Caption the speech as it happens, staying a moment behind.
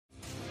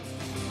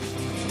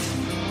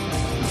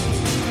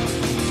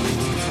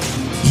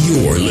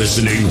You're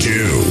listening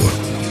to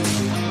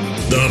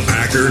the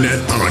Packernet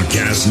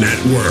Podcast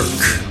Network.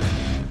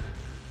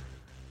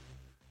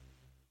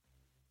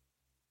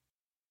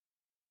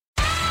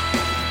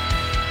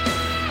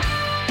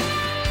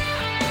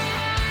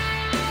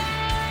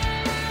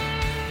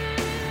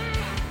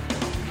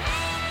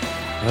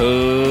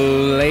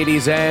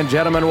 Ladies and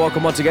gentlemen,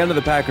 welcome once again to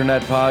the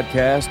Packernet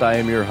Podcast. I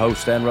am your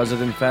host and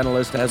resident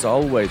panelist, as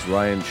always,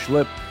 Ryan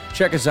Schlip.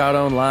 Check us out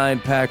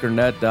online,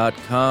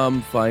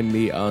 packernet.com. Find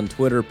me on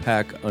Twitter,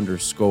 pack_daddy.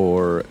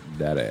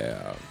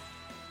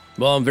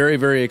 Well, I'm very,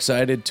 very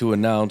excited to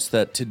announce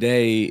that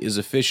today is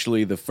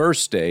officially the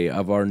first day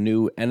of our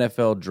new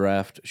NFL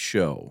Draft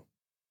show.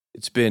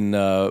 It's been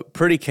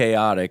pretty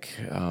chaotic.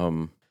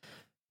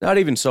 Not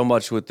even so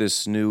much with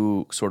this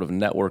new sort of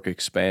network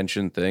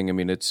expansion thing. I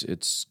mean,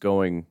 it's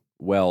going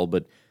well,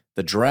 but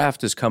the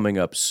draft is coming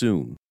up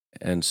soon.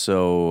 And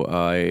so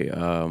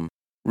I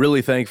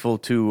really thankful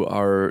to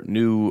our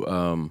new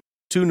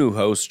two new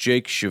hosts,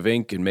 Jake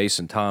Shavink and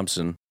Mason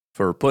Thompson,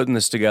 for putting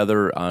this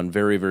together on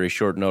very, very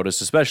short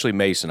notice, especially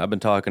Mason. I've been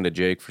talking to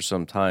Jake for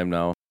some time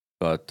now,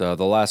 but the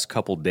last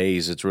couple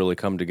days it's really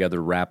come together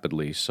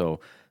rapidly. So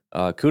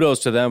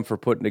kudos to them for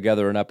putting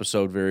together an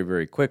episode very,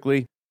 very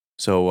quickly.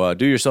 So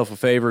do yourself a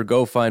favor,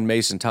 go find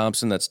Mason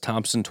Thompson. That's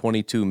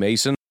Thompson22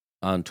 Mason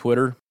on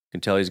Twitter. You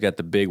can tell he's got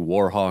the big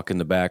Warhawk in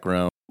the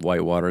background,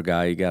 Whitewater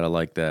guy. You got to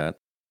like that.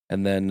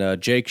 And then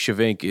Jake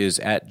Shavink is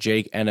at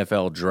Jake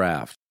NFL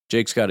Draft.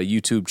 Jake's got a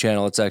YouTube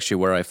channel. It's actually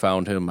where I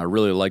found him. I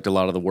really liked a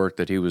lot of the work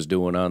that he was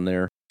doing on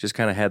there. Just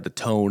kind of had the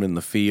tone and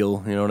the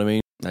feel, you know what I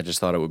mean? I just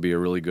thought it would be a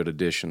really good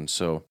addition.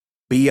 So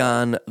be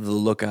on the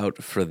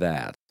lookout for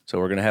that. So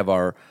we're going to have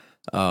our...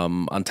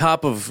 on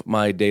top of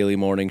my daily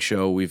morning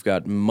show, we've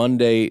got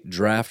Monday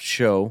draft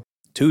show.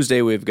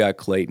 Tuesday, we've got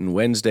Clayton.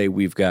 Wednesday,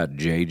 we've got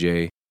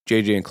JJ.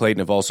 JJ and Clayton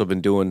have also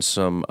been doing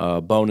some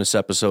bonus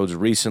episodes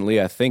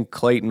recently. I think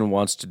Clayton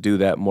wants to do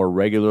that more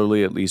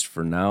regularly, at least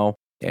for now.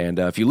 And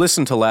if you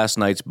listened to last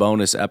night's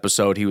bonus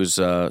episode, he was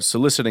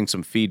soliciting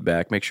some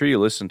feedback. Make sure you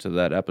listen to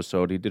that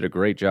episode. He did a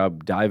great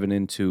job diving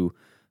into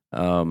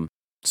some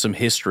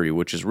history,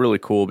 which is really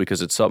cool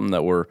because it's something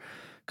that we're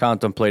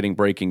contemplating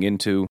breaking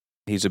into.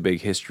 He's a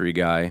big history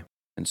guy,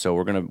 and so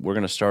we're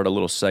gonna start a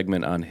little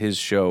segment on his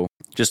show,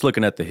 just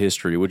looking at the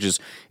history, which is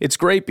it's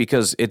great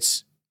because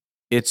it's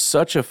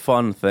such a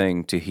fun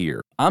thing to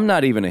hear. I'm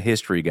not even a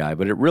history guy,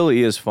 but it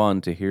really is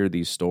fun to hear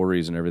these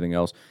stories and everything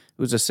else.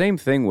 It was the same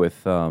thing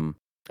with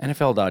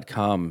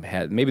NFL.com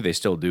had, maybe they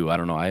still do. I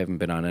don't know. I haven't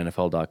been on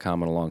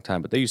NFL.com in a long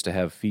time, but they used to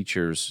have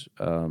features.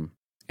 And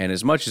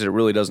as much as it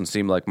really doesn't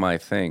seem like my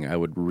thing, I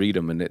would read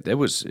them, and it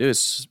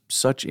was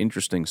such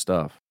interesting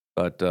stuff.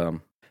 But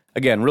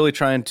again, really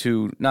trying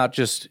to not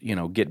just,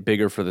 get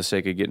bigger for the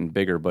sake of getting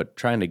bigger, but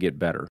trying to get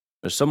better.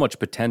 There's so much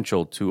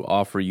potential to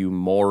offer you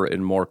more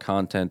and more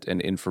content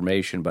and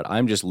information, but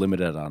I'm just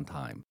limited on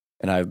time.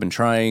 And I've been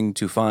trying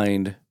to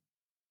find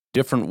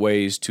different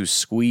ways to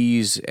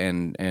squeeze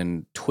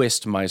and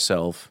twist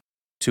myself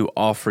to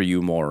offer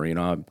you more.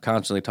 I'm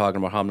constantly talking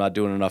about how I'm not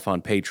doing enough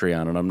on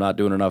Patreon, and I'm not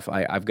doing enough.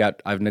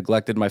 I've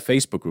neglected my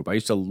Facebook group. I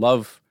used to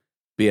love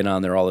being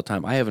on there all the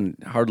time. I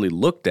haven't hardly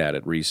looked at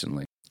it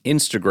recently.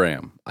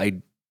 Instagram,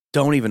 I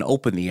don't even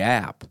open the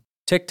app.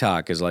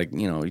 TikTok is like,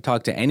 you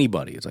talk to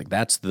anybody. It's like,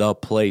 that's the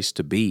place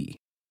to be.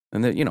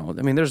 And then,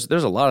 there's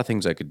a lot of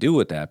things I could do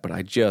with that, but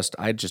I just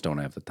don't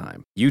have the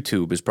time.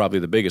 YouTube is probably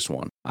the biggest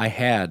one. I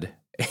had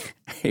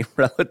a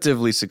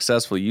relatively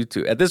successful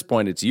YouTube. At this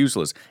point, it's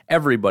useless.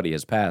 Everybody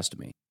has passed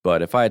me.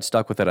 But if I had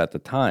stuck with it at the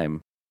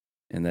time,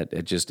 and that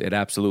it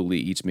absolutely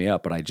eats me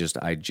up, but I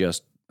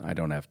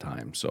don't have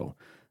time. So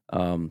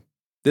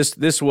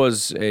this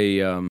was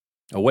a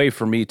way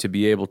for me to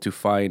be able to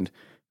find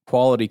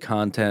quality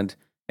content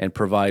and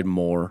provide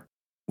more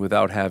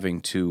without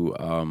having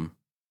to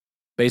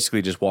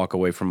basically just walk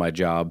away from my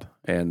job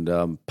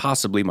and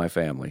possibly my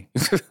family.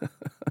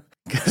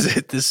 Because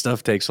this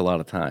stuff takes a lot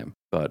of time.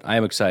 But I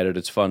am excited.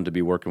 It's fun to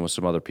be working with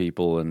some other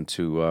people and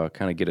to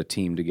kind of get a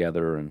team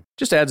together, and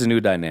just adds a new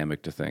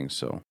dynamic to things.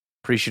 So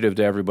appreciative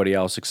to everybody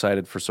else,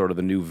 excited for sort of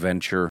the new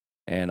venture.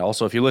 And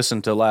also, if you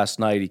listened to last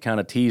night, he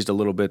kind of teased a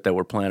little bit that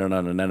we're planning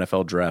on an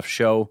NFL draft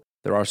show.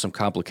 There are some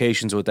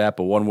complications with that,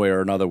 but one way or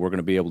another, we're going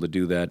to be able to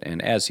do that.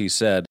 And as he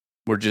said,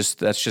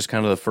 that's just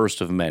kind of the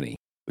first of many.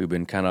 We've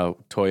been kind of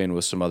toying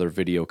with some other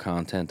video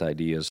content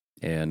ideas,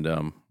 and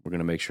we're going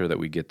to make sure that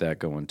we get that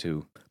going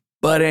too.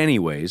 But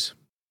anyways,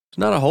 there's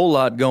not a whole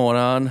lot going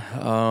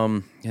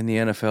on in the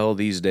NFL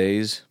these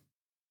days.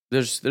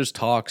 There's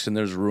talks and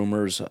there's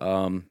rumors.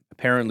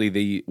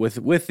 Apparently, with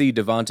the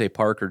Devontae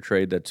Parker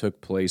trade that took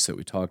place that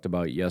we talked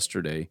about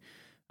yesterday,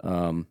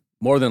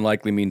 more than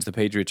likely means the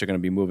Patriots are going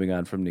to be moving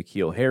on from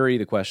N'Keal Harry.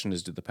 The question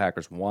is, do the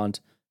Packers want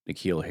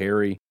N'Keal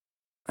Harry?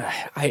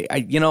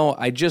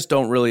 I just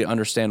don't really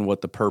understand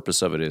what the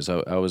purpose of it is.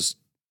 I was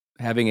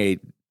having a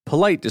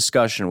polite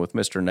discussion with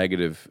Mr.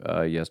 Negative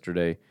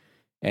yesterday,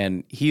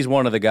 and he's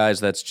one of the guys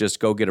that's just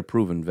go get a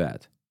proven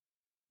vet.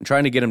 And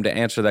trying to get him to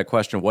answer that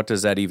question, what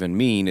does that even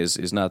mean,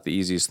 is not the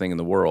easiest thing in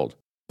the world.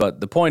 But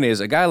the point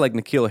is, a guy like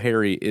N'Keal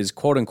Harry is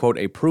quote-unquote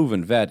a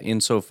proven vet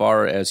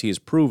insofar as he has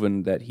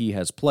proven that he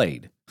has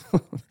played.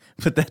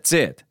 But that's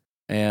it.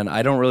 And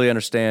I don't really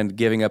understand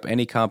giving up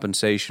any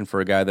compensation for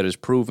a guy that has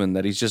proven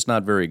that he's just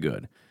not very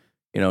good.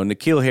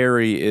 N'Keal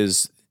Harry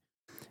is...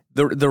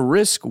 The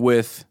risk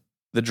with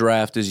the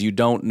draft is you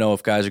don't know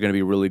if guys are going to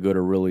be really good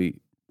or really,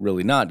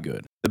 really not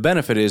good. The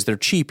benefit is they're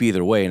cheap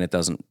either way, and it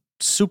doesn't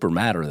super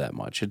matter that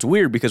much. It's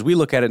weird because we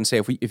look at it and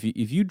say,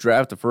 if you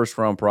draft a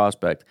first-round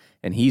prospect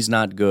and he's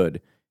not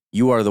good,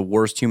 you are the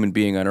worst human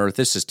being on earth.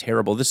 This is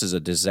terrible. This is a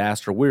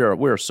disaster. We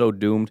are so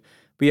doomed.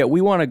 But yet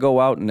we want to go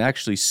out and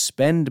actually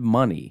spend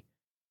money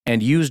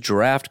and use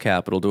draft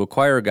capital to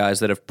acquire guys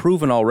that have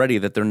proven already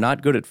that they're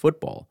not good at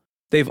football.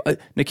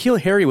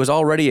 N'Keal Harry was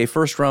already a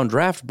first-round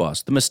draft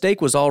bust. The mistake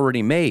was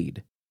already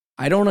made.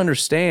 I don't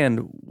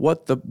understand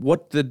what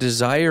the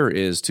desire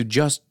is to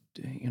just,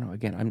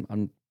 again,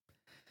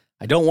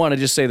 I don't want to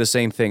just say the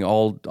same thing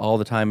all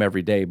the time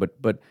every day,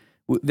 but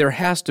there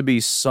has to be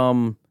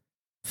some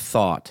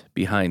thought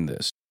behind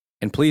this.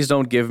 And please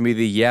don't give me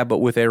the but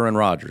with Aaron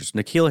Rodgers.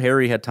 N'Keal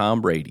Harry had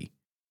Tom Brady.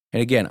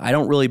 And again, I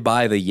don't really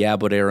buy the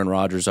but Aaron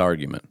Rodgers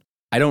argument.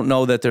 I don't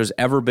know that there's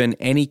ever been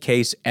any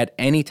case at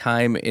any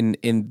time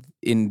in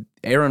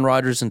Aaron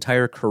Rodgers'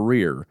 entire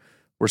career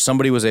where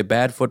somebody was a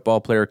bad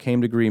football player,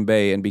 came to Green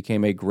Bay, and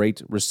became a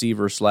great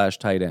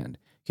receiver/tight end.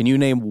 Can you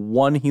name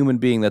one human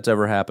being that's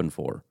ever happened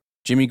for?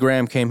 Jimmy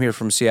Graham came here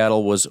from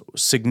Seattle, was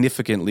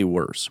significantly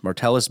worse.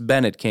 Martellus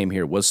Bennett came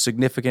here, was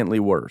significantly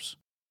worse.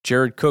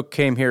 Jared Cook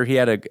came here. He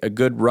had a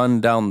good run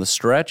down the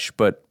stretch,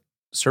 but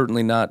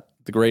certainly not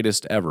the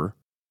greatest ever.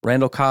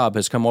 Randall Cobb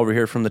has come over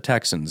here from the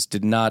Texans,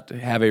 did not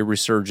have a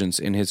resurgence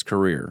in his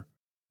career.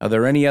 Are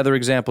there any other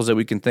examples that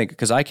we can think?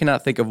 Because I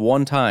cannot think of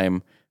one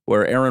time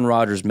where Aaron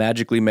Rodgers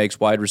magically makes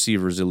wide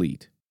receivers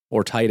elite,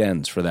 or tight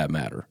ends for that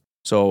matter.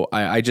 So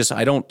I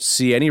don't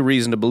see any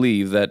reason to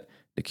believe that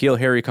N'Keal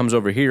Harry comes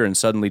over here and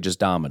suddenly just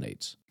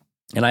dominates.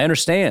 And I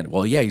understand.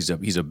 Well, yeah, he's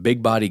a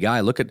big body guy.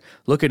 Look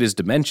at his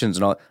dimensions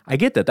and all. I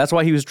get that. That's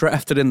why he was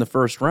drafted in the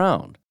first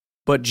round.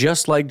 But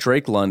just like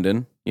Drake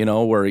London,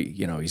 where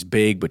he's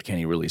big, but can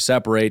he really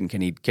separate? And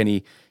can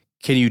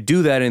you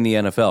do that in the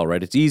NFL?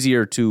 Right? It's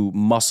easier to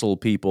muscle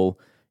people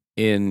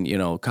in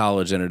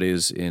college than it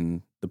is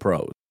in the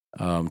pros.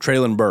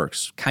 Treylon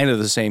Burks, kind of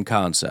the same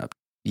concept.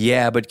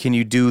 Yeah, but can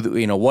you do,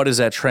 what does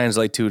that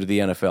translate to the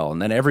NFL?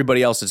 And then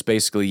everybody else is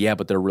basically,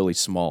 but they're really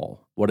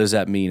small. What does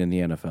that mean in the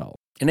NFL?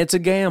 And it's a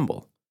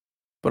gamble.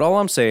 But all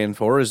I'm saying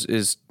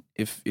is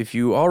if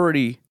you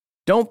already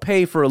don't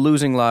pay for a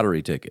losing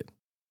lottery ticket,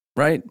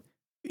 right?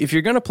 If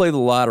you're going to play the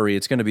lottery,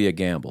 it's going to be a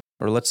gamble.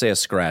 Or let's say a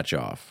scratch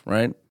off,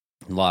 right?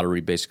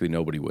 Lottery, basically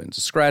nobody wins.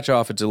 A scratch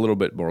off, it's a little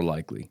bit more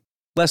likely.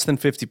 Less than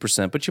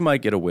 50%, but you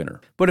might get a winner.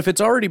 But if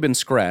it's already been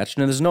scratched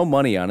and there's no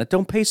money on it,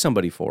 don't pay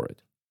somebody for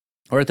it.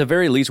 Or at the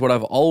very least, what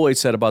I've always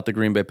said about the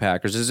Green Bay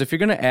Packers is if you're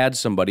going to add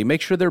somebody,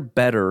 make sure they're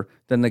better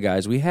than the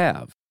guys we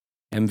have.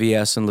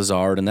 MVS and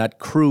Lazard and that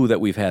crew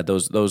that we've had,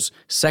 those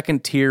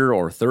second tier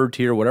or third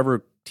tier,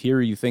 whatever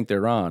tier you think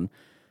they're on,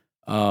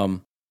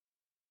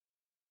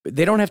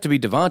 they don't have to be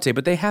Devontae,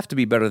 but they have to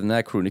be better than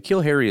that crew.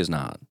 N'Keal Harry is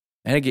not.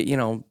 And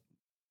again,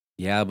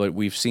 but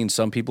we've seen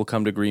some people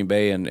come to Green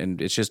Bay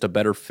and it's just a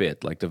better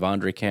fit, like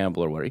Devondre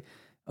Campbell or whatever.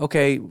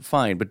 Okay,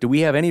 fine, but do we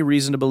have any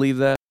reason to believe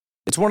that?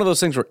 It's one of those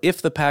things where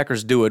if the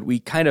Packers do it, we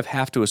kind of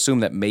have to assume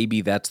that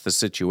maybe that's the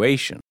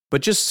situation.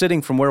 But just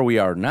sitting from where we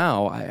are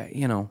now,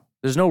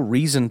 there's no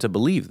reason to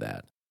believe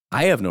that.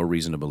 I have no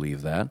reason to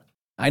believe that.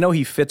 I know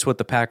he fits what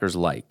the Packers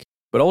like,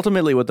 but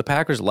ultimately what the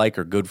Packers like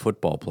are good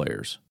football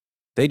players.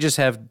 They just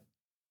have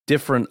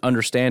different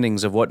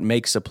understandings of what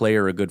makes a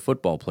player a good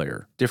football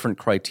player, different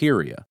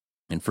criteria,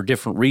 and for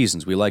different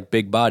reasons. We like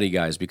big body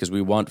guys because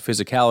we want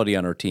physicality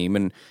on our team,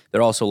 and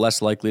they're also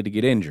less likely to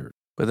get injured.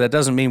 But that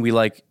doesn't mean we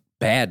like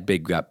bad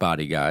big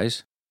body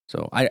guys.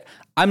 So I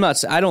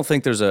don't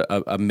think there's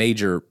a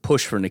major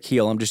push for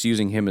N'Keal. I'm just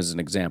using him as an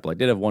example. I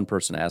did have one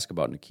person ask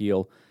about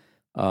N'Keal.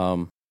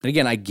 And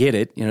again, I get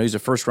it. He's a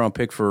first-round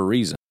pick for a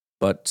reason.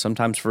 But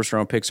sometimes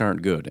first-round picks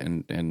aren't good,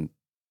 and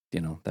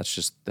that's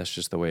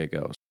just the way it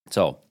goes.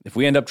 So if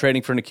we end up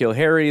trading for N'Keal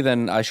Harry,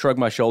 then I shrug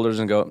my shoulders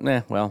and go,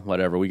 well,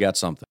 whatever, we got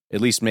something. At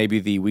least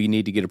maybe we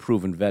need to get a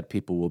proven vet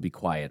people will be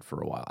quiet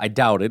for a while. I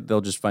doubt it.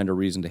 They'll just find a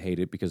reason to hate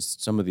it because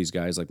some of these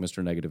guys like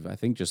Mr. Negative, I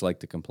think, just like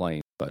to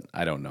complain, but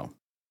I don't know.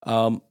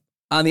 On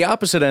the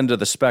opposite end of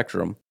the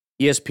spectrum,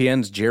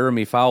 ESPN's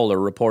Jeremy Fowler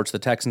reports the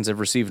Texans have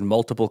received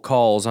multiple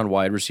calls on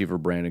wide receiver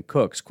Brandon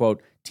Cooks.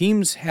 Quote,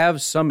 teams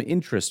have some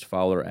interest,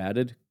 Fowler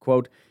added.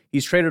 Quote,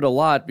 he's traded a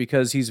lot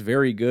because he's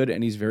very good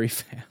and he's very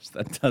fast.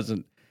 That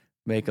doesn't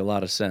make a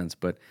lot of sense,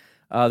 but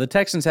the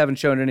Texans haven't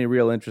shown any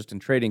real interest in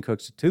trading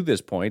Cooks to this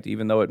point,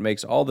 even though it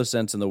makes all the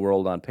sense in the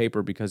world on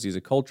paper because he's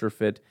a culture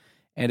fit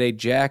and a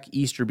Jack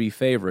Easterby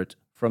favorite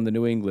from the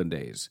New England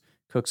days.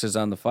 Cooks is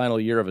on the final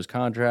year of his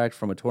contract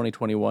from a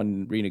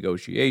 2021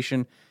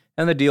 renegotiation,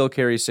 and the deal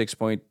carries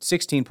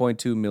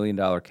 $16.2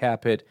 million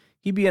cap hit.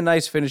 He'd be a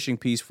nice finishing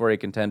piece for a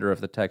contender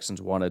if the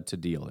Texans wanted to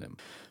deal him.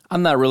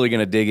 I'm not really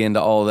going to dig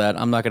into all of that.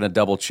 I'm not going to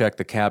double check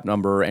the cap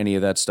number or any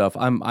of that stuff.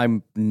 I'm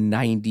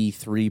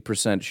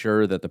 93%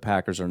 sure that the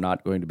Packers are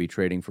not going to be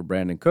trading for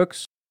Brandon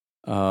Cooks.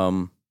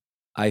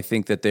 I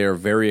think that they are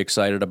very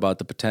excited about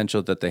the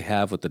potential that they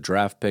have with the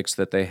draft picks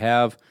that they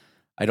have.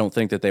 I don't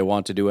think that they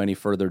want to do any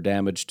further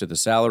damage to the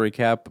salary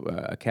cap,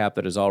 a cap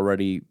that is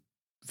already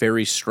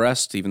very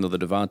stressed, even though the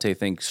Devontae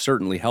thing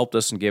certainly helped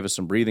us and gave us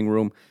some breathing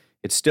room.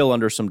 It's still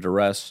under some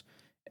duress,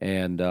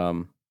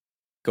 and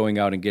going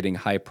out and getting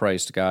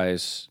high-priced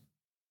guys,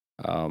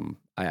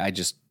 I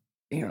just,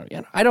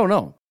 I don't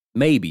know.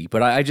 Maybe,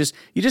 but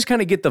you just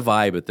kind of get the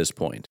vibe at this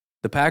point.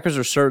 The Packers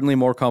are certainly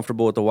more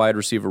comfortable with the wide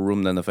receiver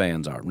room than the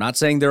fans are. I'm not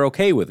saying they're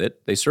okay with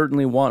it. They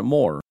certainly want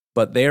more,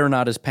 but they are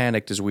not as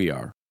panicked as we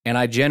are. And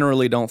I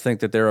generally don't think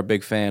that they're a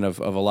big fan of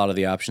a lot of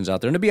the options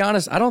out there. And to be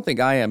honest, I don't think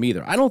I am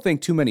either. I don't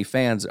think too many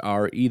fans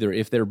are either,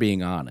 if they're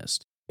being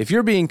honest. If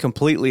you're being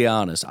completely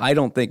honest, I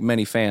don't think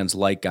many fans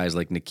like guys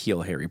like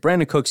N'Keal Harry.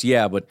 Brandon Cooks,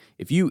 yeah, but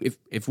if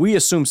we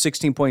assume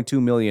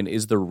 $16.2 million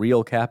is the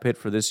real cap hit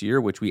for this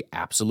year, which we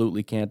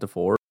absolutely can't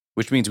afford,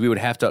 which means we would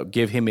have to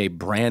give him a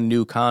brand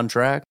new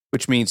contract,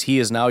 which means he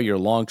is now your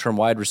long-term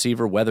wide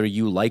receiver, whether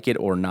you like it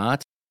or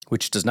not,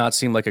 which does not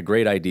seem like a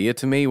great idea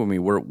to me. I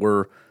mean,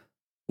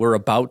 we're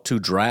about to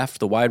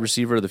draft the wide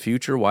receiver of the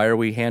future. Why are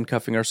we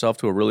handcuffing ourselves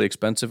to a really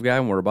expensive guy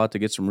when we're about to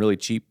get some really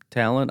cheap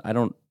talent? I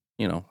don't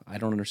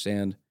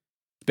understand.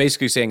 It's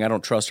basically saying I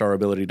don't trust our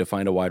ability to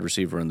find a wide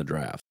receiver in the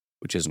draft,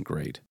 which isn't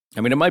great.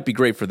 I mean, it might be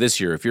great for this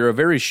year. If you're a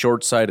very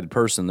short-sighted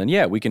person, then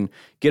yeah, we can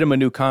get him a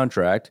new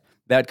contract.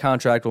 That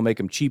contract will make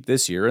him cheap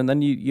this year, and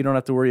then you don't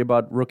have to worry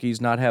about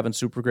rookies not having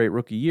super great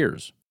rookie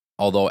years.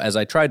 Although, as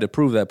I tried to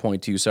prove that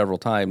point to you several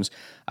times,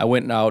 I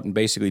went out and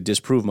basically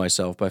disproved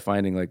myself by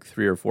finding like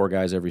 3 or 4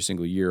 guys every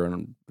single year,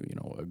 and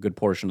a good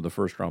portion of the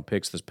first-round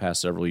picks this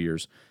past several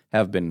years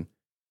have been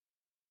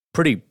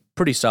pretty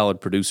solid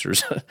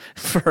producers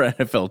for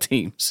NFL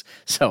teams.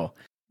 So,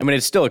 I mean,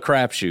 it's still a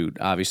crapshoot.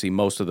 Obviously,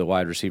 most of the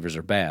wide receivers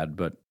are bad,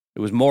 but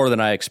it was more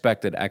than I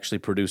expected actually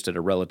produced at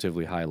a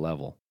relatively high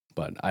level.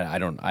 But I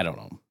don't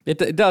know.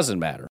 It doesn't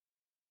matter.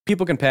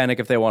 People can panic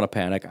if they want to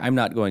panic. I'm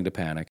not going to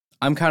panic.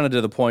 I'm kind of to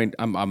the point.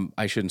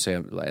 I shouldn't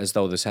say as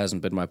though this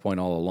hasn't been my point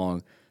all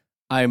along.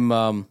 I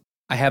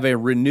have a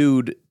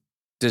renewed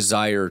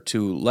desire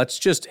to let's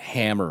just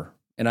hammer,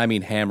 and I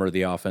mean hammer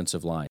the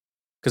offensive line.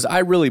 Because I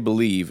really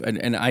believe,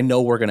 and I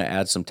know we're going to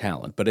add some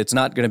talent, but it's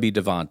not going to be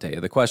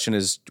Devontae. The question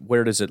is,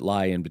 where does it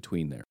lie in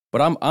between there?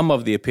 But I'm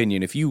of the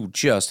opinion, if you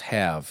just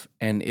have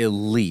an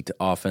elite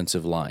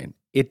offensive line,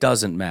 it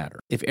doesn't matter.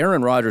 If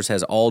Aaron Rodgers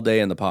has all day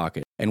in the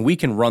pocket and we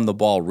can run the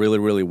ball really,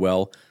 really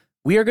well,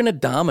 we are going to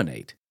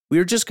dominate. We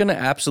are just going to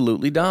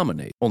absolutely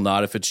dominate. Well,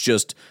 not if it's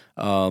just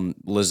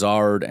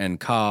Lazard and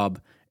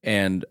Cobb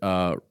and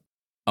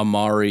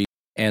Amari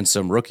and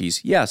some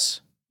rookies.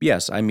 Yes,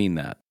 I mean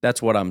that.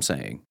 That's what I'm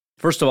saying.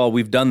 First of all,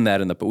 we've done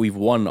that but we've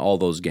won all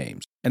those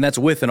games. And that's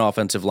with an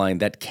offensive line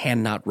that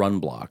cannot run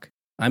block.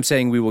 I'm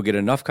saying we will get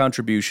enough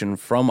contribution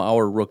from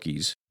our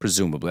rookies,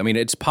 presumably. I mean,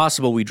 it's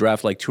possible we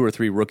draft like 2 or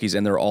 3 rookies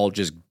and they're all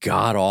just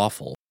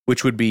god-awful,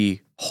 which would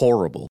be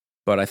horrible.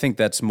 But I think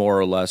that's more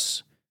or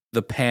less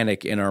the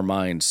panic in our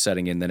minds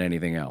setting in than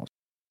anything else.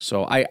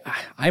 So I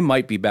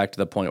might be back to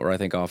the point where I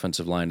think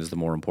offensive line is the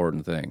more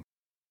important thing.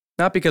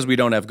 Not because we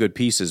don't have good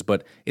pieces,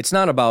 but it's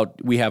not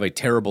about we have a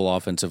terrible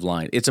offensive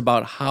line. It's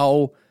about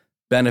how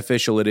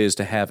beneficial it is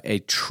to have a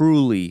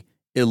truly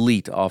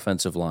elite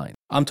offensive line.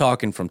 I'm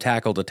talking from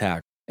tackle to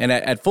tackle. And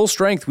at full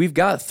strength, we've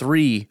got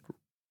 2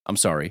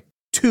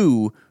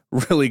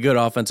 really good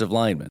offensive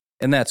linemen.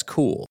 And that's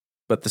cool.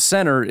 But the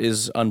center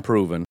is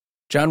unproven.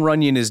 John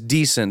Runyon is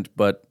decent,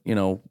 but,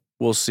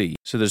 we'll see.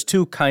 So there's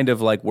 2 kind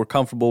of like we're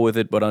comfortable with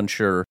it, but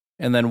unsure.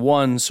 And then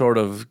 1 sort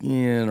of, I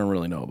don't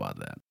really know about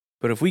that.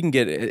 But if we can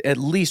get at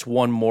least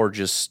 1 more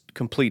just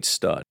complete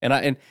stud.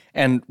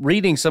 And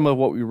reading some of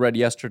what we read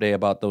yesterday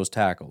about those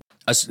tackles,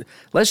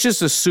 let's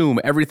just assume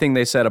everything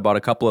they said about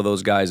a couple of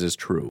those guys is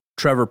true.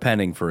 Trevor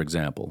Penning, for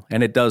example,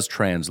 and it does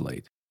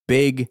translate.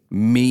 Big,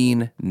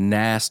 mean,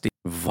 nasty,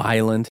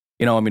 violent.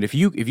 If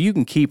you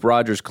can keep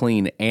Rodgers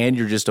clean and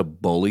you're just a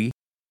bully,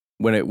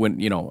 in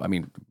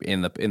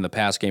the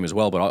pass game as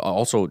well, but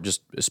also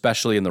just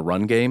especially in the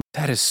run game,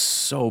 that is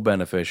so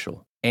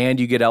beneficial. And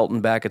you get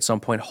Elton back at some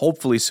point,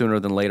 hopefully sooner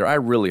than later. I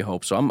really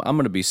hope so. I'm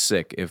going to be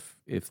sick if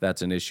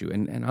that's an issue.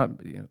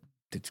 And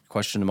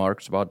question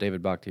marks about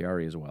David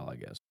Bakhtiari as well, I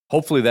guess.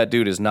 Hopefully that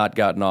dude has not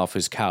gotten off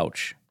his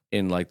couch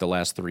in like the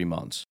last 3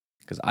 months,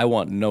 because I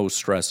want no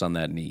stress on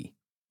that knee.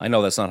 I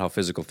know that's not how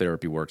physical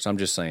therapy works. I'm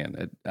just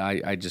saying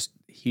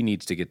he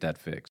needs to get that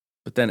fixed.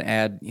 But then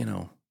add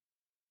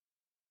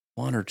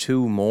 1 or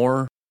 2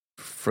 more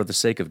for the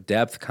sake of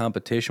depth,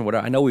 competition,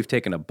 whatever. I know we've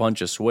taken a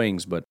bunch of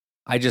swings, but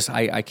I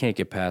can't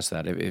get past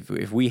that.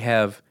 If we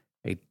have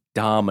a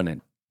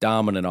dominant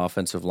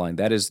offensive line,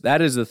 that is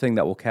the thing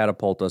that will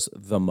catapult us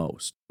the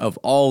most of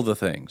all the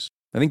things.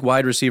 I think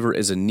wide receiver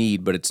is a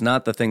need, but it's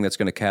not the thing that's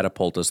going to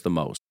catapult us the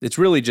most. It's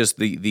really just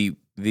it's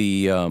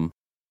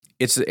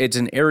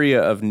an area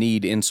of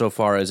need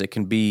insofar as it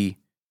can be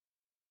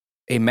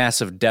a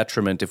massive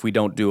detriment if we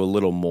don't do a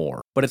little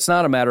more. But it's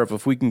not a matter of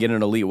if we can get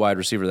an elite wide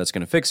receiver that's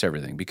going to fix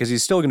everything, because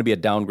he's still going to be a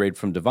downgrade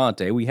from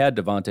Devontae. We had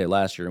Devontae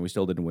last year, and we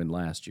still didn't win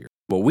last year.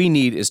 What we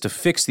need is to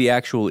fix the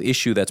actual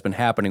issue that's been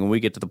happening when we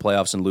get to the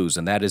playoffs and lose,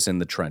 and that is in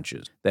the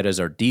trenches. That is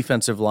our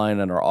defensive line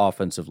and our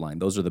offensive line.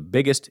 Those are the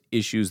biggest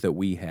issues that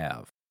we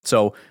have.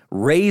 So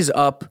raise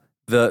up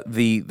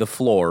the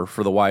floor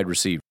for the wide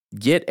receiver.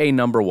 Get a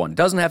number one.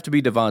 Doesn't have to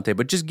be Devontae,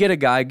 but just get a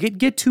guy,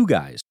 get two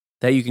guys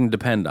that you can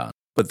depend on.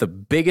 But the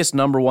biggest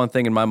number one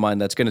thing in my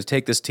mind that's going to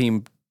take this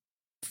team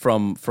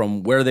from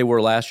where they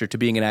were last year to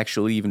being an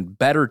actually even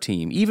better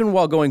team, even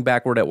while going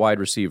backward at wide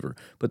receiver,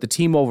 but the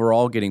team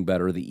overall getting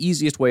better, the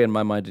easiest way in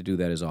my mind to do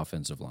that is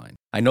offensive line.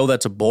 I know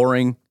that's a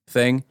boring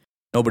thing.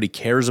 Nobody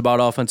cares about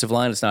offensive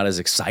line. It's not as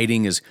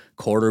exciting as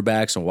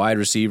quarterbacks and wide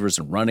receivers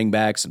and running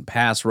backs and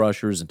pass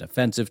rushers and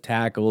defensive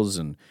tackles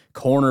and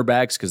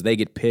cornerbacks because they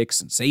get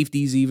picks, and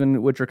safeties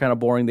even, which are kind of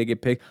boring, they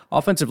get picked.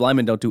 Offensive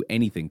linemen don't do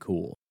anything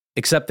cool,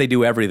 except they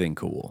do everything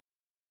cool.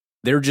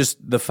 They're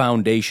just the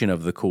foundation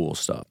of the cool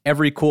stuff.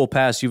 Every cool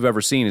pass you've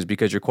ever seen is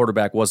because your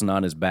quarterback wasn't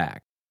on his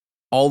back.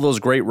 All those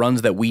great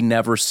runs that we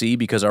never see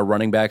because our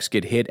running backs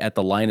get hit at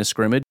the line of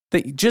scrimmage.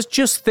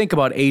 Just think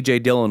about A.J.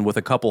 Dillon with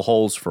a couple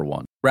holes for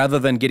one, rather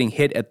than getting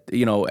hit at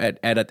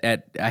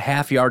a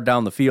half yard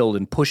down the field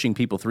and pushing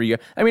people 3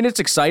 yards. I mean, it's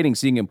exciting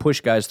seeing him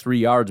push guys 3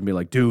 yards and be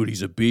like, dude,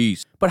 he's a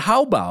beast. But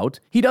how about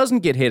he doesn't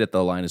get hit at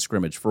the line of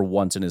scrimmage for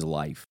once in his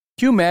life?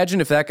 Can you imagine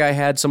if that guy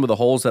had some of the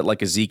holes that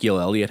like Ezekiel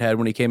Elliott had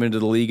when he came into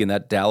the league, and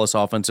that Dallas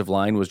offensive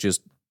line was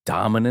just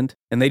dominant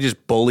and they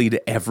just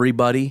bullied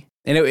everybody?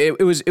 And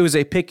it was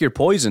a pick your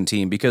poison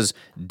team because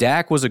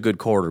Dak was a good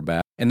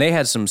quarterback and they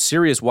had some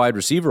serious wide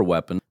receiver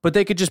weapons, but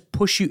they could just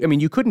push you. I mean,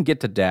 you couldn't get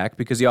to Dak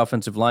because the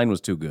offensive line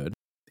was too good.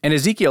 And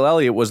Ezekiel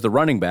Elliott was the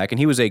running back, and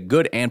he was a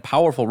good and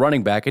powerful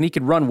running back, and he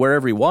could run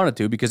wherever he wanted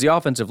to because the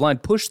offensive line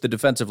pushed the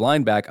defensive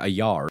line back a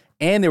yard,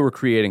 and they were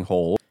creating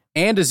holes.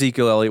 And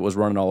Ezekiel Elliott was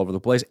running all over the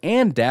place,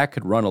 and Dak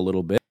could run a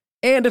little bit.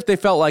 And if they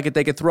felt like it,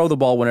 they could throw the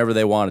ball whenever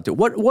they wanted to.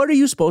 What are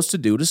you supposed to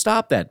do to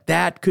stop that?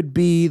 That could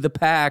be the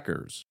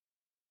Packers.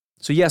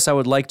 So yes, I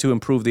would like to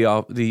improve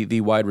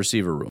the wide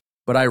receiver room,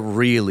 but I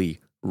really,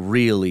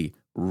 really,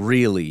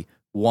 really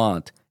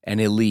want an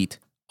elite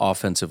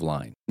offensive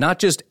line. Not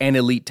just an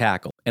elite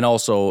tackle. And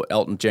also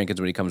Elton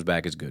Jenkins, when he comes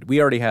back, is good. We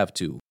already have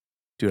 2.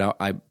 Dude,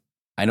 I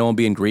know I'm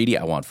being greedy.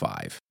 I want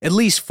 5. At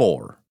least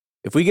 4.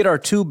 If we get our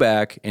 2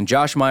 back and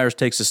Josh Myers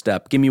takes a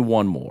step, give me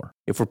 1 more.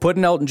 If we're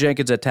putting Elton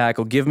Jenkins at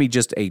tackle, give me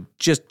just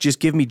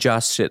give me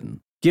Josh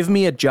Sitton. Give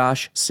me a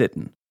Josh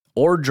Sitton.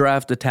 Or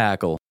draft a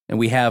tackle, and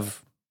we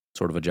have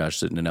sort of a Josh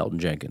Sitton and Elton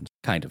Jenkins.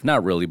 Kind of.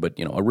 Not really, but,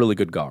 a really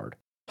good guard.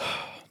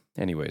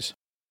 Anyways.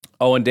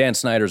 Oh, and Dan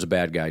Snyder's a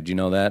bad guy. Do you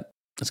know that?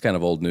 That's kind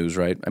of old news,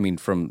 right? I mean,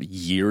 from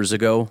years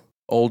ago,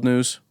 old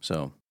news.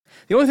 So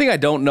the only thing I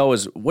don't know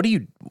is what are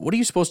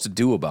you supposed to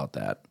do about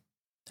that?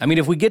 I mean,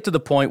 if we get to the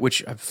point,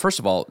 which, first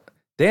of all,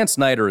 Dan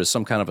Snyder is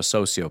some kind of a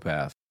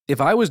sociopath.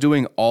 If I was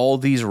doing all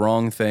these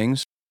wrong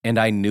things and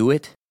I knew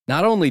it,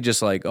 not only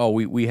just like, oh,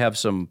 we have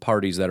some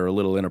parties that are a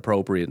little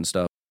inappropriate and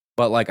stuff,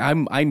 but like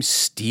I'm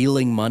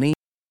stealing money,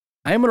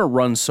 I'm going to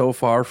run so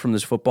far from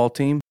this football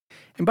team.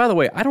 And by the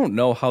way, I don't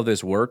know how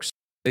this works.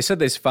 They said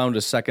they found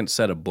a second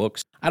set of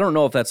books. I don't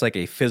know if that's like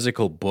a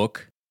physical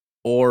book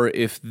or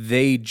if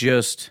they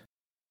just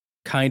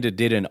kind of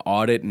did an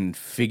audit and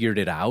figured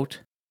it out.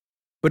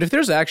 But if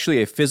there's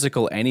actually a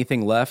physical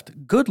anything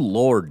left, good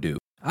Lord, dude.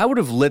 I would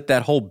have lit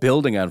that whole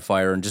building on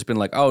fire and just been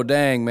like, oh,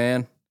 dang,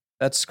 man.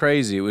 That's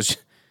crazy. We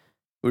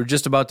were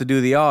just about to do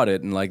the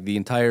audit and like the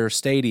entire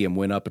stadium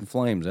went up in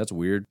flames. That's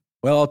weird.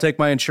 Well, I'll take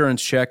my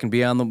insurance check and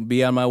be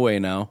on my way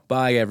now.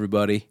 Bye,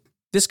 everybody.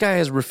 This guy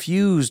has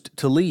refused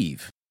to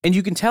leave. And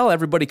you can tell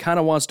everybody kind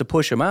of wants to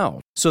push him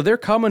out. So they're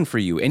coming for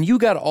you. And you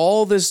got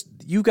all these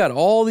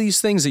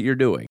things that you're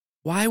doing.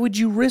 Why would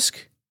you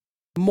risk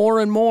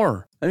more and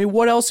more? I mean,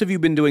 what else have you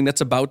been doing that's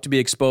about to be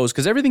exposed?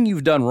 Because everything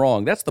you've done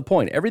wrong, that's the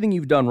point. Everything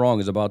you've done wrong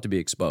is about to be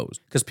exposed.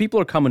 Because people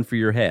are coming for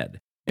your head.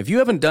 If you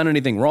haven't done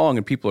anything wrong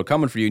and people are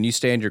coming for you and you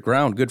stand your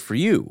ground, good for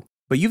you.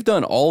 But you've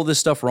done all this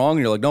stuff wrong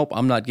and you're like, nope,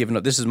 I'm not giving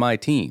up. This is my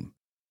team.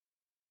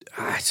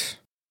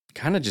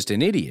 Kind of just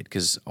an idiot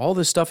because all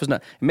this stuff is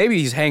not. Maybe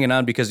he's hanging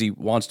on because he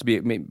wants to be.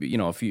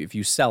 If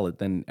you sell it,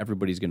 then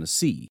everybody's going to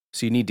see.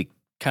 So you need to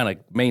kind of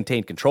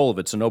maintain control of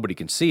it so nobody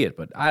can see it.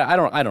 But I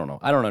don't know.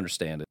 I don't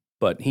understand it.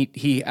 But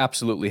he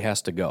absolutely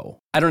has to go.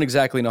 I don't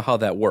exactly know how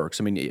that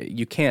works. I mean,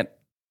 you can't.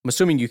 I'm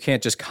assuming you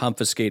can't just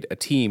confiscate a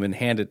team and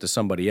hand it to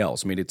somebody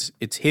else. I mean,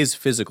 it's his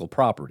physical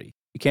property.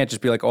 You can't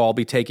just be like, oh, I'll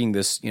be taking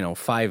this,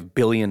 $5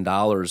 billion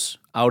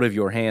out of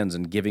your hands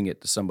and giving it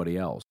to somebody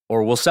else.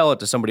 Or we'll sell it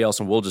to somebody else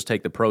and we'll just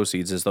take the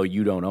proceeds as though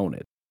you don't own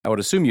it. I would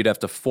assume you'd have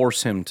to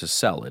force him to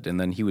sell it, and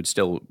then he would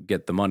still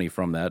get the money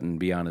from that and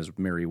be on his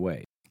merry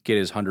way. Get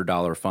his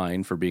 $100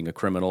 fine for being a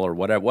criminal or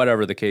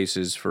whatever the case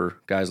is for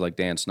guys like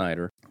Dan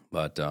Snyder.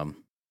 But I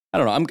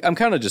don't know. I'm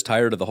kind of just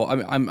tired of the whole.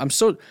 I'm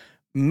so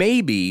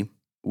maybe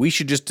we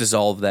should just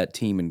dissolve that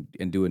team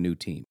and do a new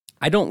team.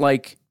 I don't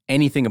like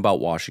anything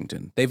about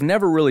Washington. They've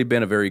never really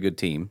been a very good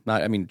team.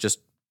 Just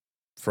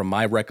from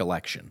my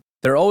recollection.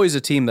 They're always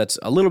a team that's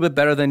a little bit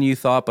better than you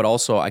thought, but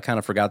also I kind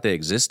of forgot they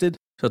existed.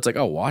 So it's like,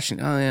 oh,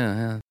 Washington, oh,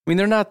 yeah. I mean,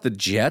 they're not the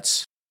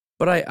Jets,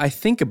 but I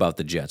think about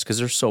the Jets because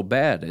they're so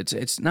bad.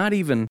 It's not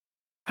even,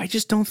 I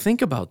just don't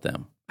think about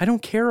them. I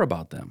don't care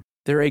about them.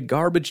 They're a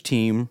garbage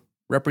team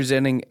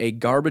representing a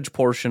garbage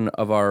portion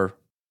of our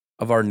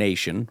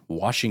nation,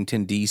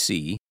 Washington,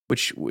 D.C.,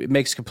 which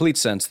makes complete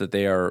sense that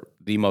they are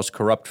the most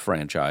corrupt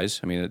franchise.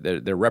 I mean,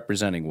 they're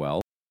representing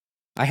well.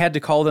 I had to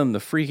call them the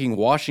freaking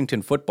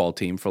Washington football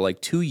team for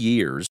like 2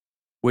 years,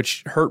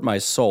 which hurt my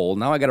soul.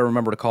 Now I got to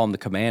remember to call them the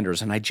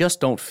Commanders, and I just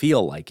don't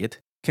feel like it.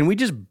 Can we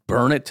just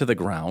burn it to the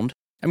ground?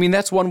 I mean,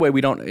 that's one way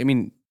we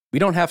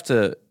don't have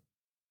to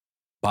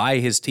buy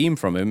his team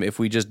from him if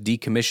we just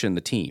decommission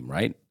the team,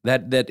 right?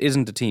 That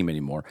isn't a team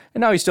anymore.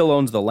 And now he still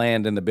owns the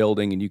land and the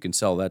building, and you can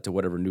sell that to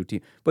whatever new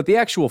team. But the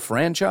actual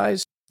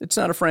franchise, it's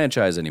not a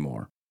franchise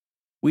anymore.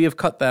 We have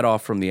cut that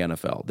off from the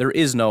NFL. There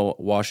is no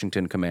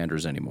Washington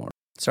Commanders anymore.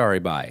 Sorry,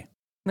 bye.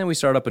 And then we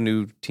start up a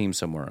new team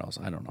somewhere else.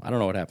 I don't know. I don't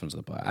know what happens to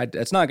the bye.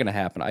 It's not going to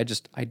happen.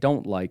 I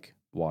don't like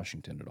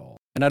Washington at all.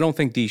 And I don't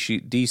think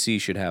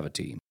DC should have a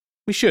team.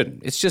 We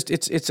shouldn't.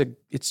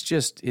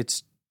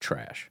 It's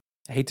trash.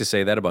 I hate to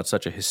say that about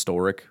such a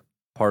historic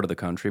part of the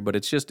country, but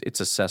it's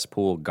a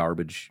cesspool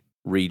garbage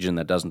region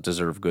that doesn't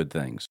deserve good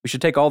things. We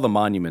should take all the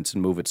monuments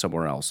and move it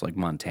somewhere else, like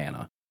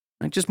Montana.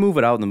 Like, just move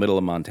it out in the middle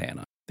of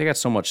Montana. They got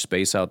so much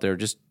space out there.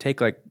 Just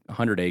take like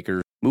 100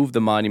 acres, move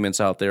the monuments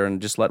out there,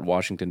 and just let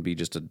Washington be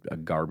just a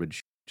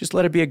garbage. Just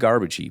let it be a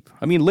garbage heap.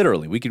 I mean,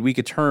 literally, we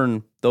could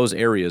turn those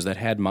areas that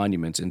had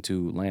monuments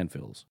into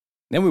landfills.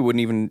 Then we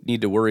wouldn't even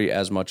need to worry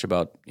as much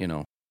about,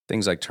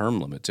 things like term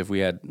limits. If we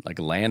had like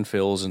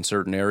landfills in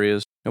certain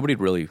areas, nobody'd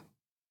really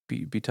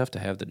be tough to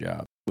have the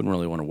job. Wouldn't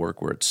really want to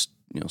work where it's,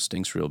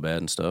 stinks real bad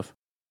and stuff.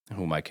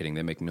 Who am I kidding?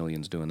 They make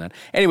millions doing that.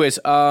 Anyways,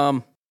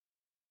 why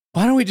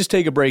don't we just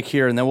take a break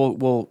here and then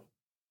we'll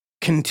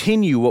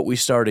continue what we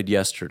started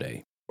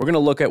yesterday. We're going to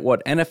look at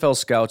what NFL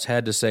scouts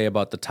had to say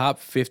about the top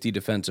 50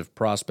 defensive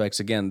prospects.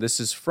 Again, this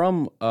is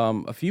from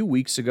a few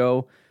weeks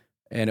ago,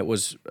 and it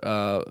was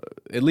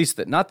at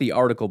least not the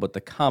article, but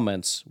the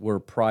comments were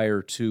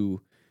prior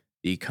to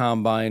the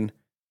combine.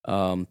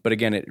 But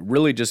again, it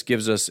really just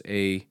gives us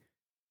a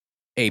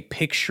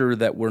picture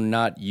that we're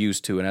not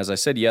used to. And as I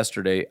said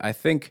yesterday, I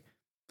think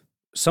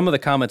some of the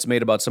comments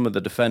made about some of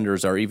the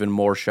defenders are even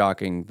more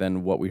shocking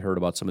than what we heard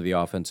about some of the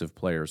offensive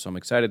players. So I'm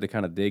excited to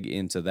kind of dig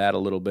into that a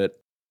little bit.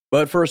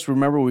 But first,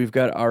 remember, we've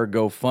got our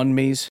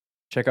GoFundMes.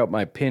 Check out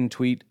my pinned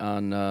tweet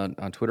on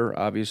Twitter,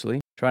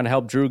 obviously. Trying to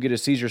help Drew get a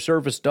seizure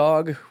service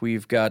dog.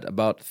 We've got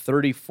about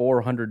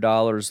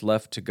 $3,400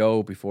 left to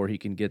go before he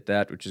can get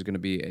that, which is going to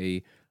be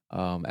a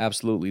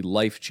absolutely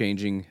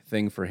life-changing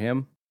thing for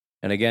him.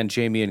 And again,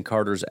 Jamie and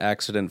Carter's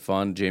accident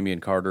fund. Jamie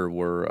and Carter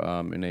were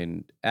in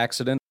an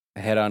accident,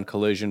 a head-on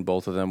collision.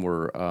 Both of them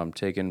were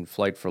taken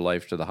flight for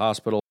life to the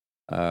hospital.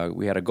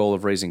 We had a goal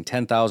of raising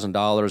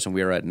 $10,000, and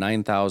we are at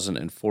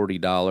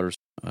 $9,040.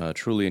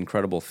 Truly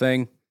incredible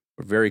thing.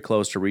 We're very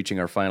close to reaching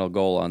our final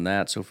goal on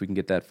that, so if we can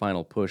get that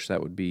final push,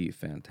 that would be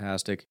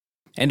fantastic.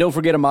 And don't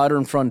forget A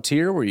Modern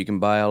Frontier, where you can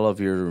buy all of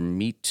your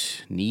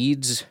meat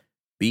needs,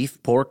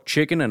 beef, pork,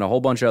 chicken, and a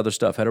whole bunch of other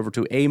stuff. Head over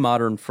to A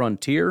Modern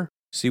Frontier,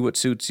 see what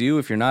suits you.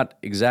 If you're not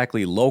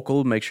exactly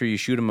local, make sure you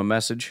shoot him a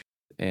message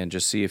and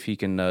just see if he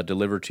can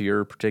deliver to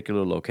your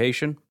particular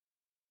location.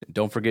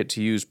 Don't forget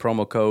to use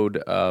promo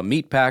code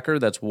MEATPACKER.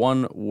 That's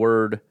one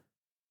word,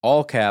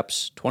 all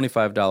caps,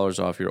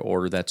 $25 off your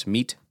order. That's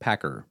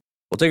MEATPACKER.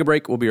 We'll take a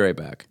break. We'll be right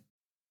back.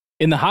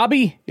 In the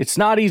hobby, it's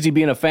not easy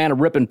being a fan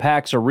of ripping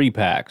packs or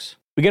repacks.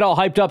 We get all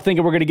hyped up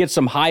thinking we're going to get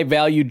some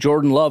high-value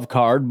Jordan Love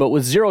card, but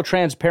with zero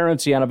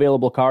transparency on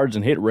available cards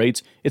and hit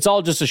rates, it's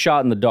all just a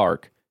shot in the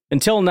dark.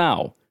 Until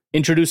now,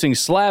 introducing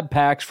slab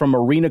packs from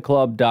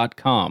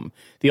arenaclub.com,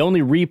 the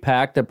only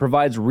repack that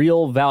provides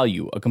real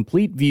value, a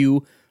complete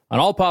view on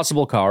all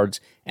possible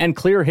cards, and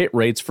clear hit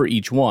rates for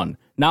each one.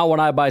 Now when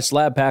I buy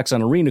slab packs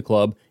on Arena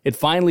Club, it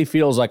finally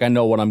feels like I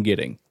know what I'm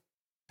getting.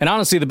 And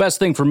honestly, the best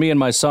thing for me and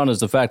my son is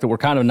the fact that we're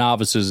kind of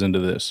novices into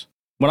this.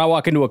 When I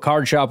walk into a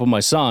card shop with my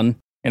son,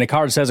 and a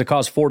card says it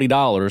costs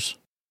 $40,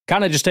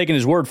 kind of just taking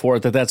his word for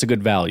it that that's a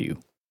good value.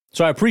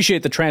 So I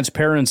appreciate the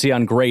transparency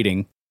on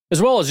grading,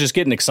 as well as just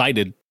getting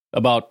excited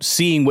about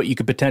seeing what you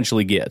could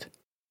potentially get.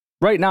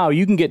 Right now,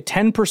 you can get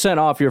 10%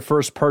 off your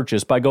first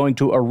purchase by going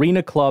to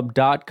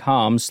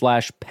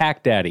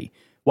arenaclub.com/packdaddy.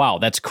 Wow,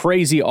 that's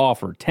crazy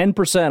offer.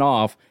 10%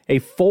 off a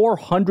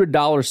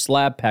 $400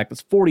 slab pack.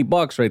 That's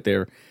 $40 right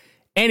there.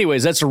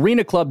 Anyways, that's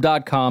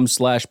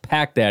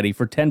arenaclub.com/packdaddy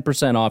for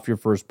 10% off your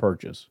first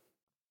purchase.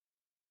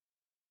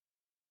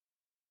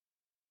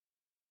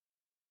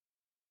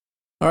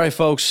 All right,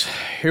 folks,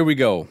 here we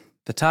go.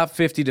 The top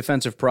 50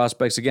 defensive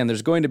prospects. Again,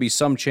 there's going to be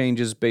some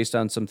changes based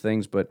on some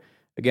things, but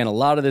again, a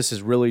lot of this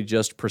is really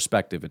just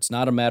perspective. It's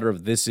not a matter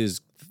of this is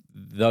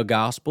the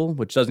gospel,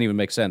 which doesn't even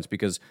make sense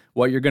because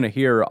what you're going to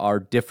hear are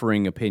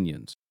differing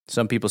opinions.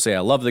 Some people say,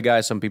 I love the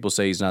guy. Some people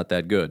say he's not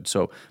that good.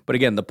 But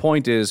again, the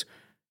point is,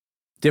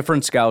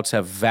 different scouts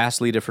have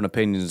vastly different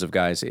opinions of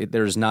guys.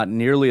 There's not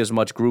nearly as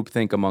much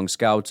groupthink among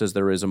scouts as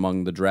there is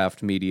among the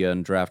draft media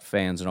and draft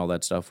fans and all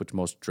that stuff, which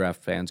most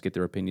draft fans get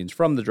their opinions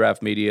from the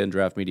draft media, and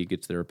draft media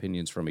gets their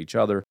opinions from each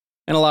other.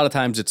 And a lot of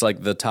times it's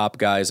like the top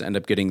guys end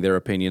up getting their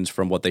opinions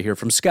from what they hear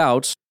from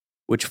scouts,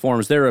 which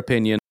forms their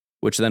opinion,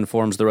 which then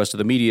forms the rest of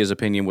the media's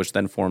opinion, which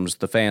then forms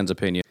the fans'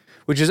 opinion,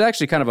 which is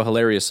actually kind of a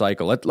hilarious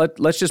cycle.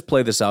 Let's just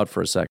play this out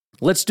for a second.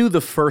 Let's do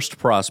the first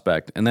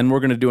prospect, and then we're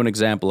going to do an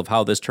example of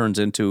how this turns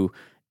into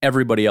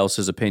everybody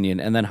else's opinion,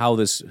 and then how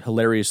this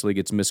hilariously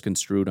gets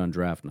misconstrued on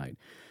draft night.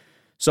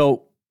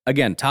 So,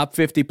 again, top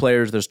 50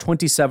 players, there's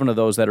 27 of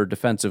those that are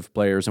defensive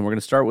players, and we're going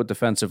to start with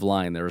defensive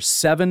line. There are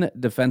 7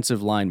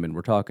 defensive linemen.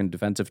 We're talking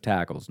defensive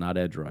tackles, not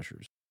edge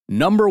rushers.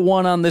 Number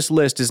 1 on this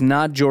list is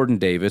not Jordan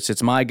Davis.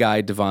 It's my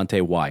guy,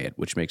 Devonte Wyatt,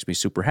 which makes me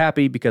super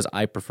happy because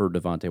I prefer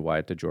Devonte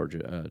Wyatt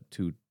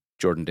to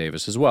Jordan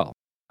Davis as well.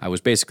 I was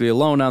basically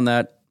alone on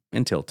that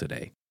until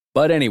today.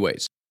 But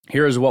anyways,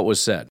 here is what was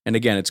said. And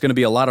again, it's going to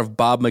be a lot of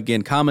Bob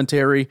McGinn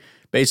commentary.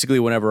 Basically,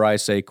 whenever I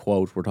say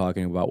quote, we're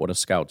talking about what a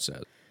scout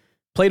says.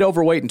 Played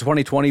overweight in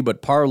 2020,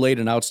 but parlayed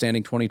an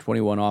outstanding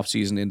 2021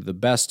 offseason into the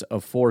best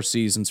of 4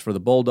 seasons for the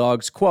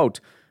Bulldogs. Quote,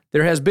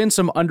 there has been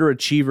some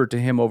underachiever to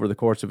him over the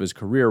course of his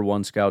career,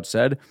 one scout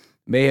said.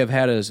 May have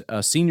had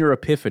a senior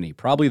epiphany,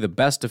 probably the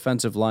best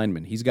defensive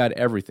lineman. He's got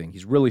everything.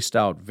 He's really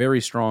stout,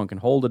 very strong, can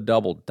hold a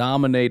double,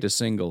 dominate a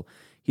single.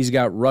 He's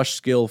got rush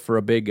skill for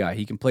a big guy.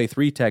 He can play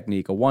 3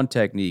 technique, a 1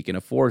 technique, and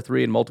a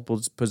 4-3 in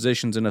multiple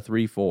positions in a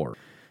 3-4.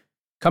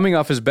 Coming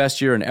off his best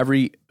year in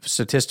every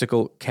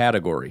statistical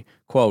category.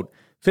 Quote,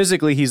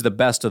 physically, he's the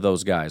best of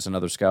those guys,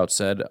 another scout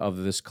said of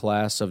this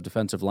class of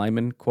defensive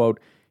linemen. Quote,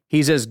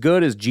 he's as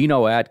good as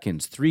Geno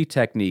Atkins, 3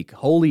 technique.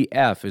 Holy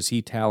F, is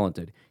he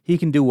talented. He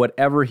can do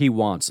whatever he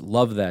wants.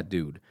 Love that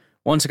dude.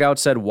 One scout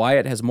said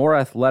Wyatt is more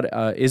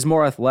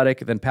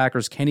athletic than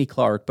Packers' Kenny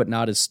Clark, but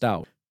not as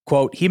stout.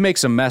 Quote, he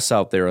makes a mess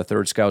out there, a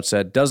third scout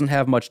said. Doesn't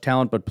have much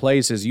talent, but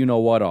plays his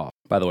you-know-what off.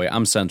 By the way,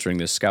 I'm censoring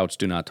this. Scouts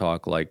do not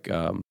talk like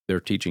they're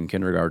teaching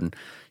kindergarten.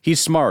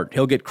 He's smart.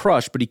 He'll get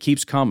crushed, but he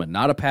keeps coming.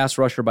 Not a pass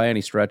rusher by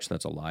any stretch.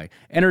 That's a lie.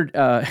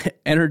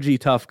 Energy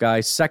tough guy,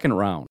 2nd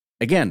round.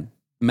 Again,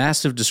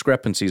 massive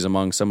discrepancies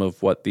among some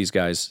of what these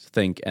guys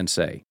think and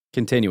say.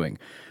 Continuing.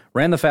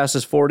 Ran the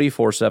fastest 40,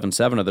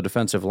 4.77 of the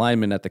defensive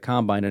linemen at the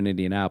Combine in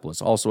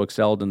Indianapolis. Also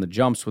excelled in the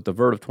jumps with the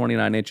vert of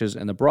 29 inches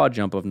and the broad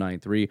jump of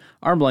 9.3.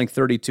 Arm length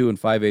 32 and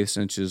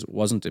 5/8 inches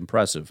wasn't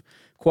impressive.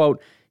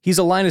 Quote, he's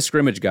a line of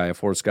scrimmage guy, a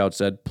 4th scout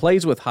said.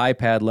 Plays with high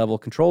pad level,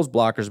 controls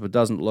blockers, but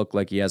doesn't look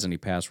like he has any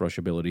pass rush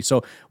ability.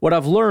 So what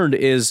I've learned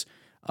is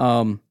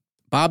Bob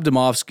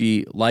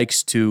Domofsky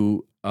likes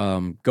to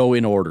go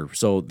in order.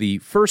 So the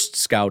first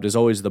scout is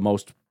always the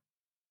most,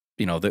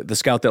 the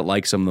scout that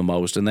likes him the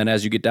most. And then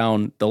as you get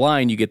down the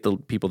line, you get the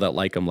people that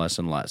like him less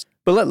and less.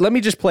 But let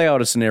me just play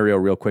out a scenario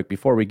real quick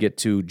before we get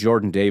to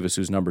Jordan Davis,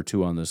 who's number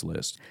 2 on this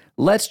list.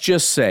 Let's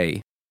just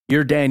say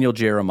you're Daniel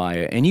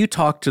Jeremiah and you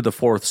talk to the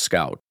 4th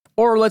scout,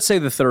 or let's say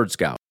the 3rd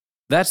scout.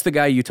 That's the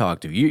guy you talk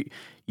to.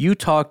 You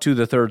talk to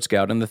the 3rd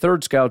scout, and the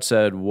 3rd scout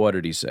said, what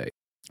did he say?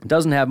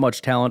 Doesn't have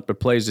much talent, but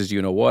plays his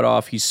you-know-what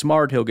off. He's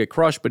smart. He'll get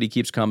crushed, but he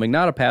keeps coming.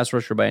 Not a pass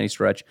rusher by any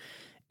stretch.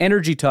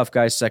 Energy tough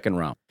guy, 2nd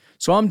round.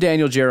 So I'm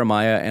Daniel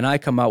Jeremiah, and I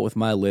come out with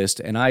my list,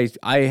 and I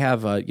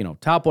have a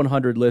top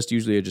 100 list.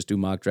 Usually I just do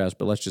mock drafts,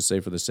 but let's just say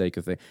for the sake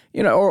of thing,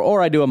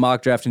 or I do a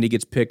mock draft and he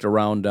gets picked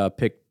around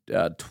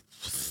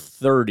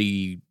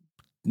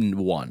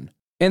 31.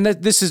 And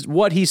this is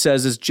what he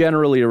says is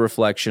generally a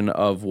reflection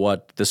of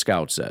what the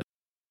scout said.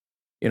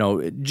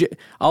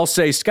 I'll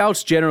say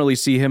scouts generally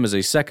see him as a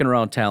 2nd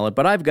round talent,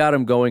 but I've got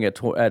him going at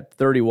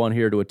 31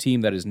 here to a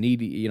team that is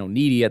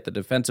needy at the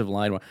defensive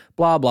line.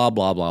 Blah blah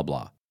blah blah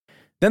blah.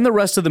 Then the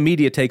rest of the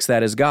media takes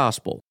that as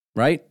gospel,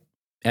 right?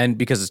 And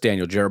because it's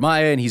Daniel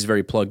Jeremiah and he's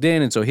very plugged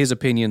in, and so his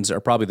opinions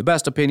are probably the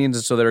best opinions,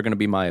 and so they're going to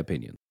be my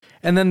opinion.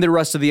 And then the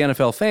rest of the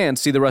NFL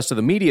fans see the rest of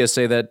the media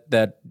say that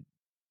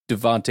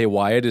Devonte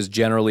Wyatt is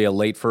generally a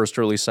late 1st,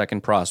 early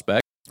 2nd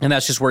prospect, and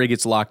that's just where he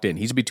gets locked in.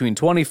 He's between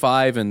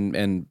 25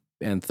 and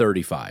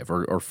 35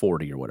 or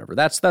 40 or whatever.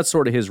 That's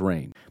sort of his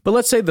range. But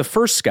let's say the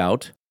 1st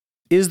scout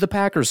is the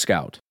Packers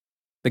scout.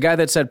 The guy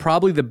that said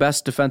probably the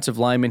best defensive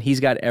lineman.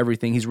 He's got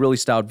everything. He's really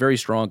stout, very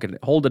strong, can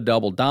hold a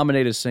double,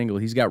 dominate a single.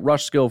 He's got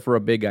rush skill for a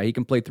big guy. He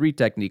can play 3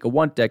 technique, a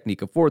 1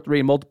 technique, a 4-3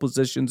 in multiple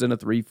positions, and a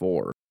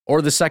 3-4.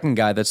 Or the 2nd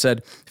guy that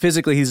said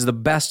physically he's the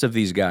best of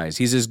these guys.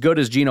 He's as good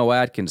as Geno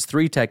Atkins,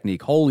 3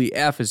 technique. Holy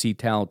F, is he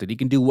talented. He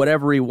can do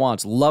whatever he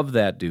wants. Love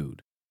that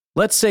dude.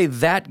 Let's say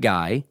that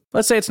guy,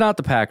 let's say it's not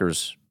the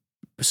Packers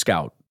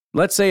scout.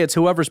 Let's say it's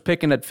whoever's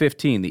picking at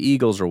 15, the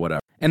Eagles or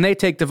whatever, and they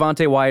take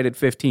Devonte Wyatt at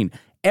 15.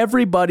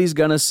 Everybody's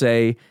going to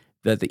say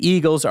that the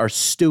Eagles are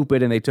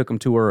stupid and they took him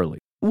too early.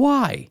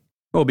 Why?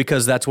 Well,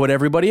 because that's what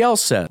everybody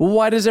else said. Well,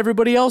 why does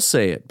everybody else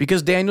say it?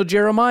 Because Daniel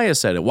Jeremiah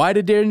said it. Why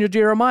did Daniel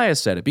Jeremiah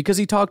say it? Because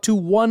he talked to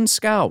one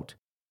scout.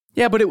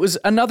 Yeah, but it was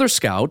another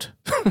scout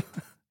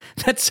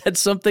that said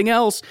something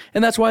else,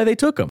 and that's why they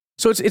took him.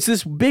 So it's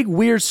this big,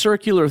 weird,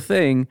 circular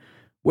thing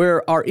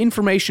where our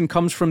information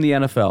comes from the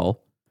NFL,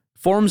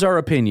 forms our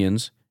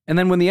opinions, and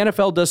then when the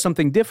NFL does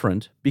something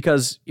different,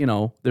 because,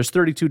 there's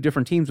 32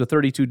 different teams with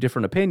 32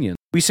 different opinions,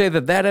 we say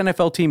that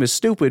NFL team is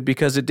stupid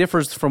because it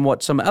differs from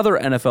what some other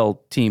NFL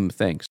team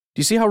thinks. Do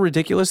you see how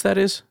ridiculous that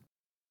is?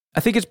 I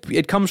think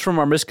it comes from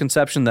our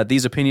misconception that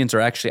these opinions are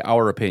actually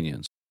our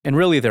opinions, and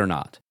really they're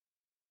not.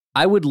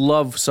 I would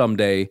love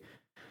someday,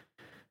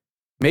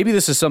 maybe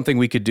this is something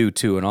we could do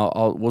too, and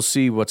we'll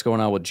see what's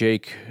going on with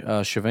Jake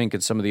Shavink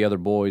and some of the other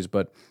boys,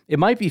 but it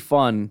might be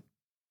fun,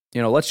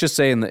 let's just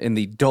say in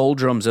the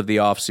doldrums of the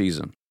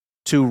offseason,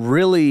 to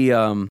really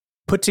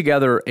put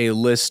together a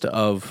list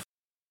of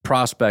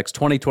prospects,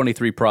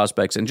 2023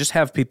 prospects, and just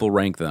have people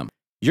rank them.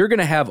 You're going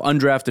to have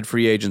undrafted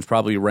free agents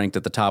probably ranked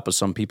at the top of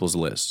some people's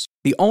lists.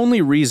 The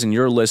only reason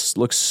your list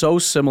looks so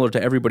similar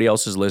to everybody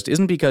else's list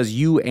isn't because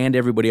you and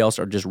everybody else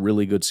are just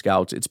really good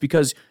scouts. It's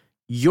because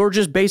you're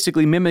just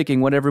basically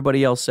mimicking what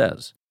everybody else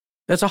says.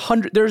 That's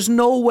 100. There's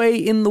no way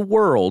in the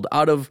world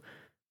out of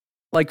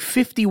like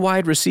 50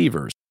 wide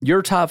receivers,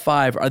 your top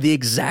 5 are the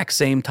exact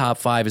same top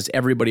 5 as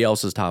everybody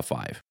else's top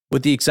 5.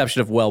 With the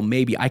exception of, well,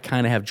 maybe I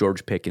kind of have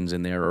George Pickens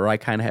in there, or I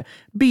kind of have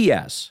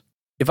BS.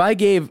 If I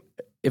gave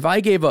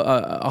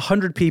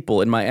 100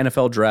 people in my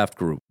NFL draft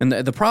group, and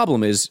the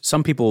problem is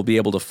some people will be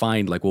able to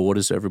find like, well, what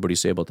does everybody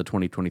say about the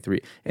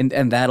 2023?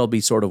 And that'll be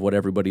sort of what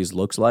everybody's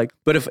looks like.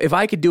 But if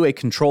I could do a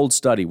controlled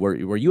study where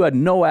you had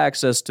no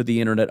access to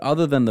the internet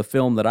other than the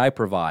film that I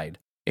provide,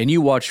 and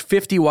you watch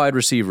 50 wide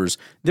receivers,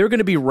 they're going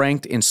to be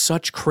ranked in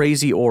such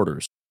crazy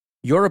orders.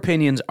 Your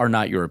opinions are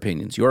not your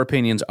opinions. Your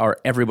opinions are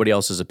everybody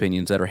else's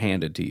opinions that are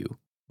handed to you,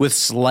 with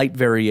slight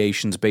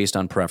variations based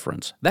on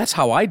preference. That's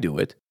how I do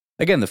it.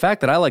 Again, the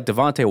fact that I like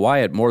Devontae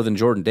Wyatt more than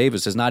Jordan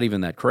Davis is not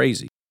even that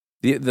crazy.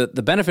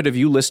 The benefit of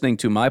you listening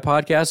to my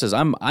podcast is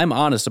I'm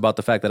honest about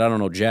the fact that I don't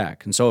know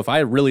jack. And so if I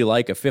really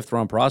like a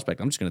 5th-round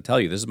prospect, I'm just going to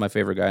tell you, this is my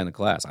favorite guy in the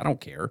class. I don't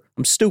care.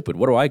 I'm stupid.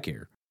 What do I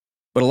care?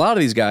 But a lot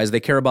of these guys, they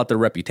care about their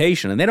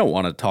reputation, and they don't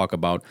want to talk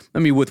about,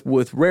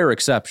 with rare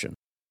exception.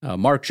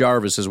 Mark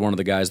Jarvis is one of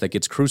the guys that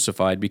gets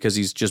crucified because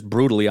he's just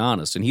brutally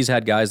honest. And he's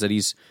had guys that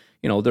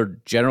they're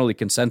generally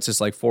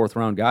consensus like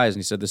 4th-round guys, and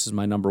he said, this is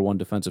my number 1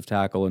 defensive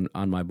tackle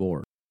on my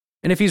board.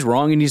 And if he's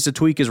wrong, he needs to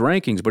tweak his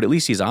rankings, but at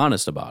least he's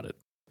honest about it.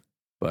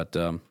 But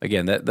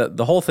again,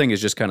 the whole thing is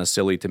just kind of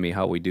silly to me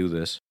how we do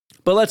this.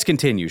 But let's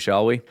continue,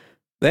 shall we?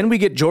 Then we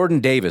get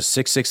Jordan Davis,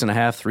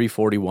 6'6.5",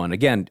 341.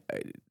 Again,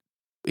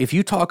 if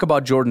you talk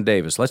about Jordan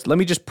Davis, let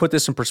me just put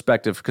this in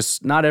perspective, because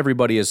not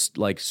everybody is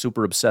like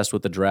super obsessed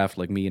with the draft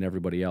like me and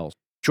everybody else.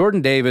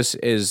 Jordan Davis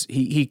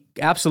he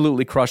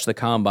absolutely crushed the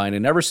combine,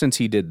 and ever since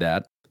he did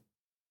that,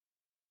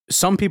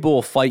 some people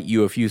will fight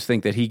you if you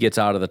think that he gets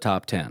out of the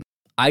top 10.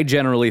 I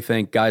generally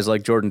think guys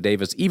like Jordan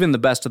Davis, even the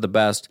best of the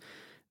best,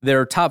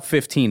 they're top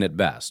 15 at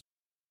best.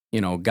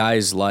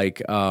 Guys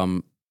like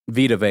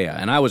Vita Vea,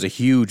 and I was a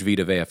huge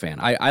Vita Vea fan.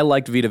 I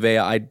liked Vita Vea.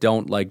 I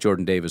don't like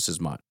Jordan Davis as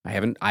much. I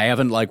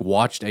haven't like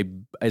watched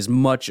as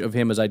much of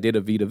him as I did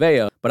of Vita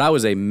Vea, but I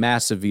was a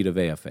massive Vita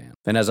Vea fan.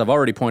 And as I've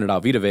already pointed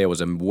out, Vita Vea was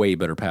a way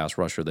better pass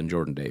rusher than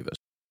Jordan Davis.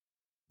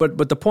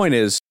 But the point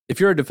is, if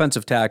you're a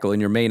defensive tackle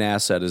and your main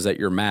asset is that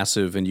you're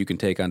massive and you can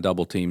take on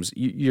double teams,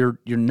 you're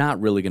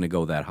not really going to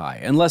go that high,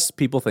 unless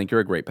people think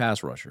you're a great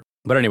pass rusher.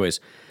 But anyways,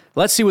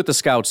 let's see what the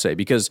scouts say,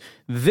 because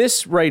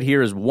this right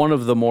here is one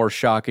of the more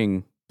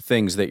shocking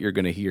things that you're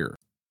going to hear.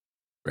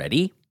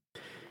 Ready?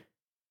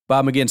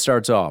 Bob McGinn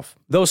starts off.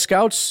 Those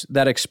scouts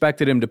that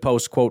expected him to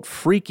post, quote,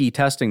 freaky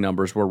testing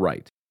numbers were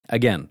right.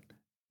 Again,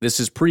 this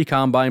is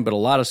pre-combine, but a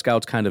lot of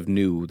scouts kind of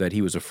knew that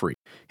he was a freak.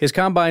 His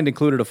combine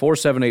included a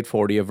 4.78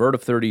 40, a vert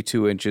of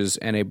 32 inches,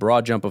 and a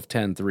broad jump of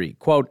 10.3.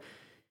 Quote,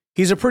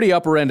 he's a pretty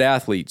upper-end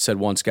athlete, said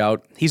one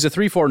scout. He's a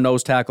 3.4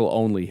 nose tackle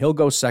only. He'll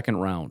go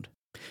 2nd round.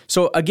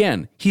 So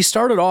again, he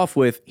started off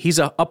with he's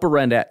a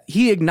upper-end.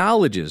 He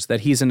acknowledges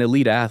that he's an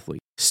elite athlete.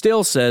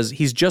 Still says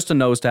he's just a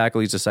nose tackle.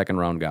 He's a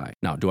 2nd-round guy.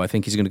 Now, do I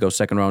think he's going to go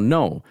 2nd round?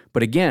 No.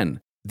 But again,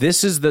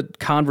 this is the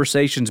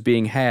conversations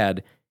being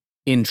had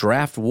in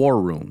draft war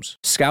rooms.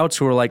 Scouts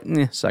who are like,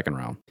 2nd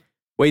round.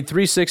 Weighed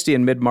 360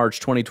 in mid-March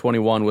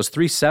 2021, was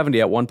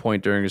 370 at one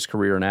point during his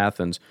career in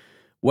Athens.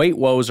 Weight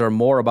woes are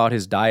more about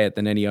his diet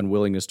than any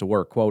unwillingness to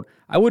work. Quote,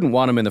 I wouldn't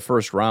want him in the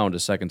 1st round, a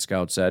second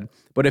scout said.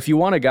 But if you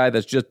want a guy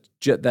that's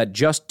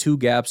just 2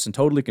 gaps and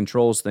totally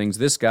controls things,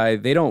 this guy,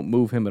 they don't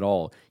move him at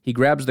all. He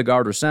grabs the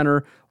guard or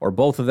center, or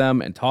both of them,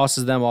 and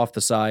tosses them off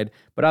the side.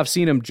 But I've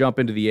seen him jump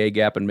into the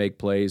A-gap and make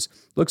plays.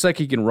 Looks like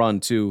he can run,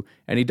 too.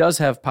 And he does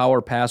have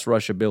power pass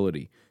rush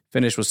ability.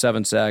 Finished with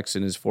 7 sacks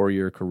in his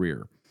 4-year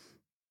career.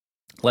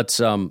 I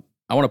want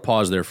to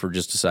pause there for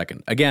just a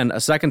second. Again, a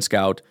second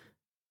scout.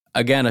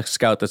 Again, a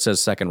scout that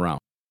says 2nd round.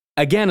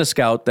 Again, a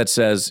scout that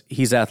says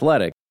he's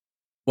athletic.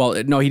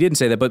 Well, no, he didn't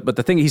say that, but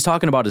the thing, he's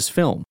talking about his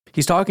film.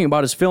 He's talking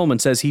about his film and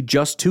says he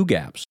just 2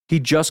 gaps. He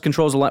just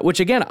controls the line,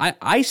 which again,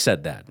 I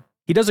said that.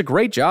 He does a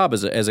great job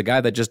as a guy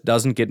that just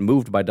doesn't get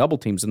moved by double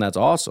teams, and that's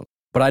awesome.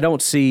 But I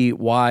don't see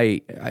why,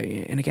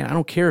 and again, I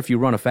don't care if you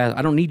run a fast,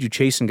 I don't need you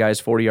chasing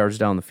guys 40 yards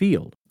down the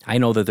field. I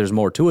know that there's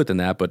more to it than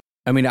that, but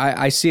I mean,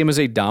 I see him as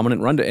a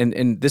dominant run,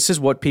 and this is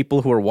what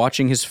people who are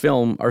watching his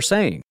film are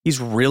saying. He's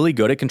really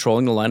good at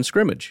controlling the line of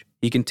scrimmage.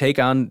 He can take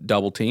on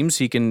double teams.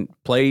 He can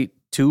play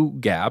two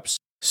gaps.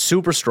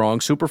 Super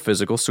strong, super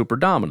physical, super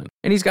dominant.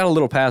 And he's got a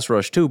little pass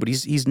rush too, but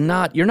he's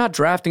not, you're not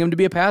drafting him to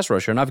be a pass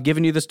rusher. And I've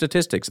given you the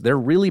statistics. They're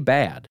really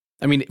bad.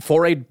 I mean,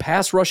 for a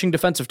pass rushing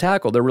defensive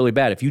tackle, they're really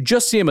bad. If you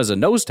just see him as a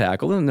nose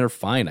tackle, then they're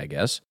fine, I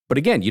guess. But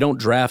again, you don't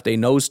draft a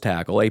nose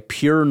tackle, a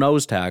pure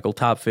nose tackle,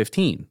 top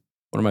 15.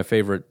 One of my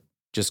favorite,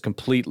 just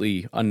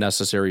completely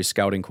unnecessary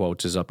scouting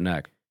quotes is up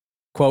next.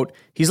 Quote,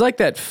 he's like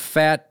that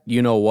fat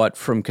you-know-what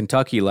from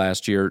Kentucky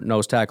last year,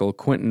 nose tackle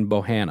Quinton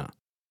Bohanna.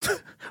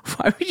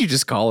 Why would you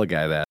just call a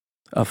guy that?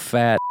 A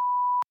fat.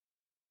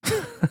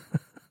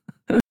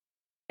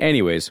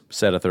 Anyways,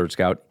 said a third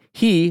scout,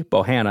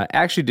 Bohanna,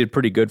 actually did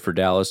pretty good for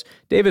Dallas.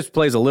 Davis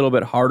plays a little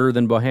bit harder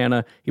than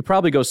Bohanna. He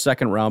probably goes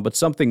second round, but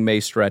something may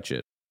stretch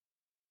it.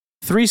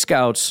 3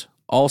 scouts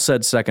all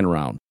said second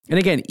round. And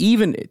again,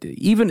 even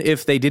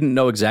if they didn't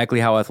know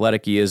exactly how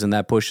athletic he is and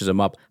that pushes him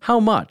up, how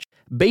much?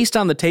 Based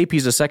on the tape,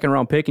 he's a second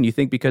round pick, and you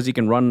think because he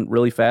can run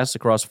really fast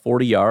across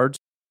 40 yards,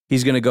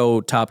 he's going to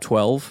go top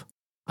 12?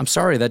 I'm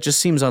sorry, that just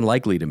seems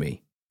unlikely to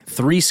me.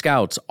 3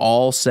 scouts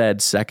all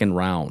said second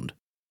round.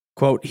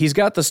 Quote, he's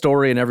got the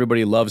story and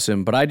everybody loves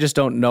him, but I just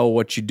don't know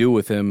what you do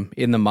with him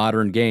in the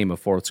modern game, a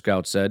 4th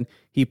scout said.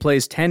 He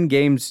plays 10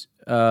 games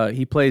a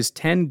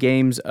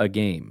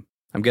game.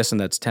 I'm guessing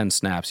that's 10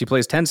 snaps. He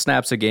plays 10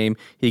 snaps a game.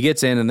 He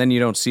gets in, and then you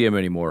don't see him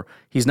anymore.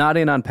 He's not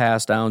in on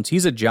pass downs.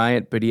 He's a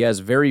giant, but he has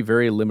very,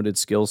 very limited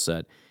skill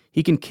set.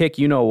 He can kick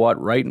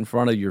you-know-what right in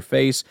front of your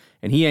face,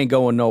 and he ain't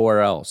going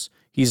nowhere else.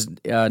 He's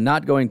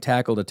not going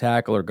tackle to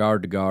tackle or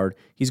guard to guard.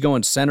 He's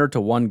going center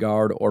to one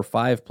guard or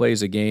 5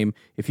 plays a game.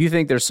 If you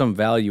think there's some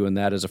value in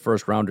that as a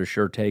first-rounder,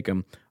 sure, take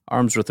him.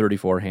 Arms were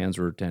 34, hands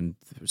were 10.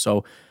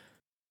 So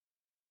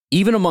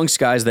even amongst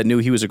guys that knew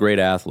he was a great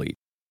athlete,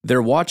 they're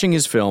watching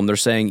his film. They're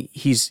saying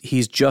he's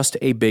just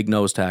a big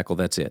nose tackle.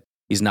 That's it.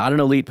 He's not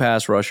an elite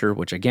pass rusher,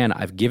 which, again,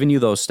 I've given you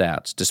those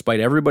stats. Despite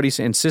everybody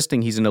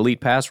insisting he's an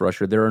elite pass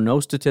rusher, there are no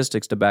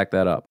statistics to back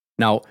that up.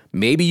 Now,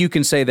 maybe you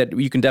can say that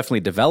you can definitely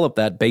develop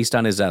that based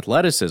on his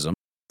athleticism.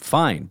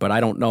 Fine, but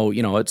I don't know.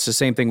 It's the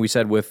same thing we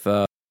said with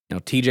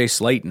TJ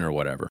Slayton or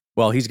whatever.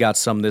 Well, he's got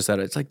some this, that.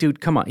 It's like, dude,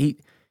 come on.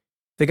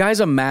 The guy's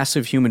a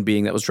massive human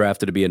being that was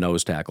drafted to be a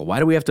nose tackle. Why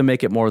do we have to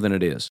make it more than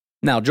it is?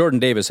 Now, Jordan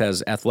Davis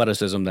has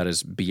athleticism that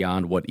is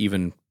beyond what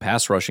even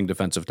pass rushing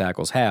defensive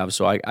tackles have,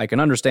 so I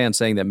can understand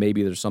saying that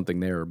maybe there's something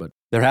there, but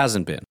there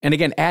hasn't been. And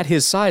again, at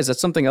his size,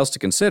 that's something else to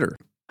consider.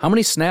 How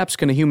many snaps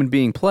can a human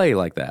being play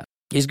like that?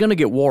 He's going to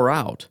get wore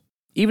out.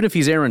 Even if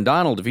he's Aaron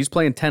Donald, if he's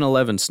playing 10,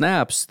 11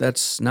 snaps,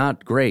 that's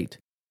not great.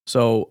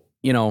 So,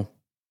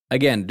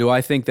 again, do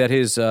I think that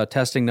his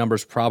testing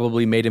numbers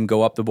probably made him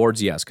go up the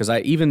boards? Yes, because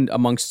even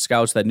amongst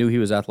scouts that knew he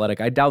was athletic,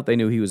 I doubt they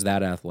knew he was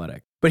that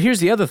athletic. But here's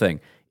the other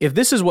thing. If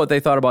this is what they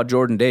thought about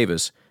Jordan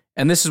Davis,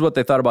 and this is what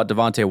they thought about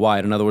Devonte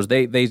Wyatt, in other words,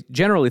 they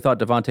generally thought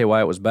Devonte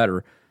Wyatt was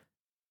better.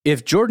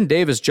 If Jordan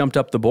Davis jumped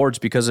up the boards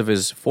because of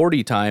his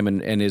 40 time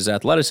and his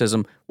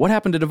athleticism, what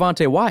happened to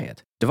Devonte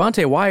Wyatt?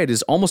 Devonte Wyatt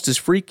is almost as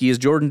freaky as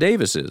Jordan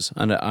Davis is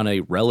on a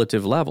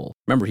relative level.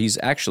 Remember, he's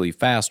actually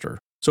faster.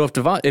 So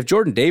if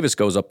Jordan Davis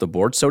goes up the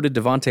board, so did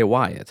Devonte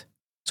Wyatt.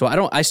 So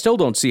I still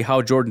don't see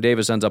how Jordan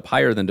Davis ends up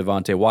higher than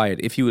Devonte Wyatt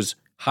if he was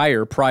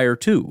higher prior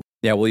to.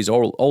 Yeah, well, he's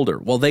older.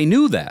 Well, they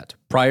knew that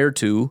prior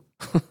to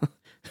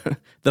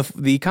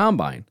the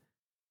combine.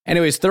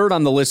 Anyways, third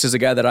on the list is a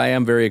guy that I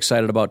am very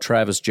excited about,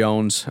 Travis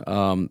Jones.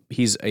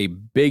 He's a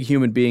big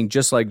human being,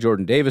 just like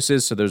Jordan Davis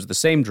is, so there's the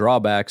same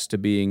drawbacks to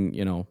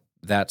being,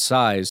 that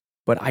size.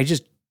 But I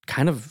just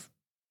kind of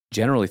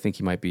generally think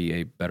he might be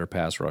a better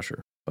pass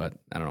rusher. But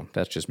I don't know,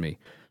 that's just me.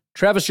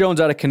 Travis Jones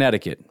out of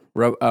Connecticut,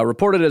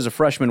 reported as a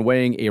freshman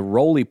weighing a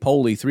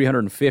roly-poly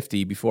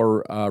 350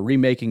 before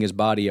remaking his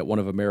body at one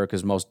of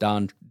America's most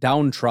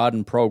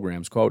downtrodden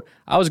programs. Quote,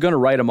 I was going to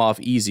write him off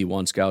easy,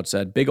 one scout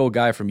said. Big old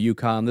guy from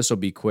UConn, this will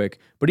be quick.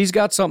 But he's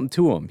got something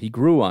to him. He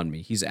grew on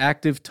me. He's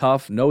active,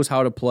 tough, knows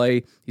how to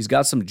play. He's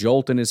got some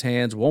jolt in his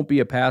hands, won't be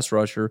a pass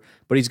rusher,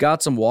 but he's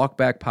got some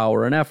walk-back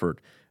power and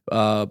effort.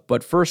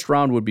 But first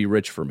round would be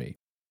rich for me.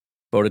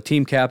 But a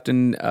team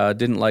captain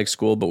didn't like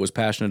school but was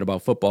passionate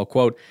about football.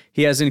 Quote,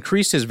 he has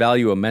increased his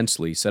value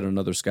immensely, said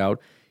another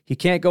scout. He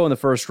can't go in the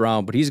first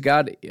round, but he's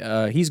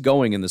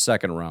going in the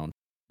second round.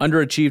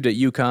 Underachieved at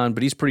UConn,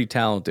 but he's pretty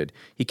talented.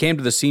 He came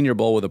to the Senior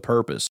Bowl with a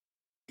purpose.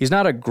 He's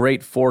not a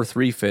great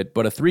 4-3 fit,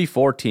 but a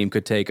 3-4 team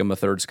could take him, a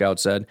third scout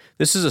said.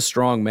 This is a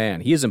strong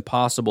man. He is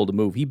impossible to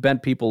move. He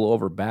bent people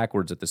over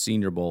backwards at the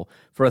Senior Bowl.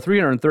 For a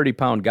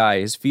 330-pound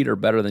guy, his feet are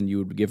better than you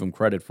would give him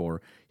credit for.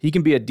 He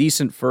can be a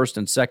decent first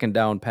and second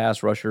down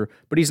pass rusher,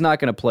 but he's not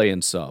going to play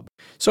in sub.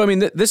 So, I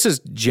mean, this is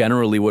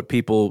generally what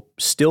people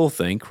still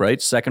think, right?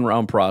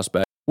 Second-round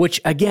prospect, which,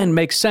 again,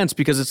 makes sense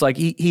because it's like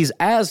he's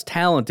as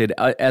talented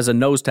as a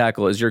nose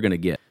tackle as you're going to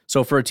get.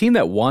 So for a team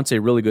that wants a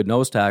really good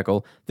nose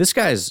tackle, this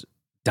guy's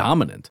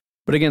dominant.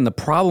 But again, the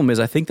problem is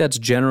I think that's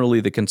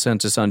generally the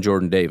consensus on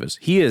Jordan Davis.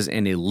 He is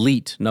an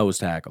elite nose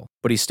tackle,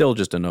 but he's still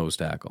just a nose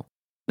tackle.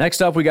 Next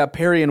up, we got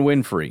Perrion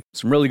Winfrey.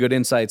 Some really good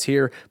insights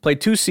here.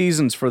 Played 2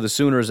 seasons for the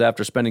Sooners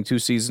after spending 2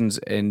 seasons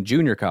in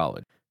junior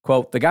college.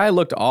 Quote, the guy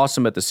looked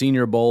awesome at the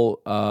Senior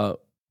Bowl.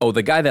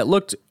 The guy that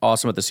looked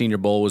awesome at the Senior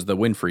Bowl was the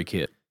Winfrey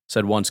kid,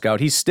 said one scout.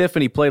 He's stiff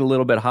and he played a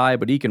little bit high,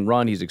 but he can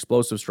run. He's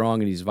explosive,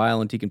 strong, and he's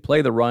violent. He can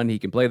play the run. He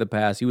can play the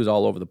pass. He was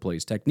all over the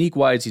place.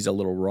 Technique-wise, he's a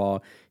little raw.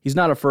 He's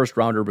not a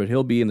first-rounder, but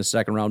he'll be in the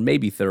second round,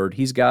 maybe third.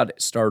 He's got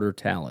starter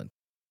talent.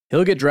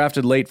 He'll get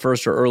drafted late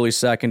first or early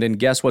second, and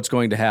guess what's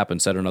going to happen,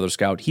 said another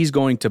scout. He's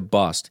going to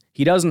bust.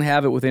 He doesn't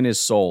have it within his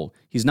soul.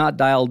 He's not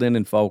dialed in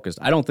and focused.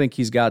 I don't think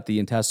he's got the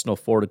intestinal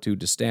fortitude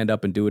to stand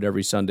up and do it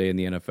every Sunday in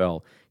the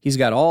NFL. He's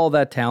got all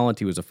that talent.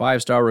 He was a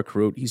 5-star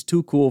recruit. He's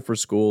too cool for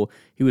school.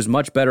 He was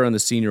much better in the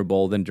Senior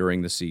Bowl than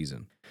during the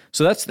season.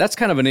 So that's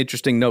kind of an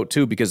interesting note,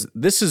 too, because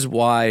this is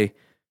why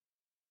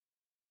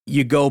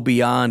you go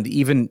beyond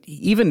even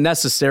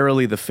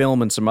necessarily the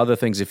film and some other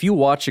things. If you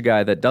watch a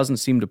guy that doesn't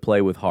seem to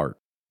play with heart,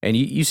 and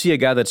you see a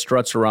guy that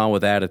struts around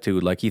with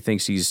attitude like he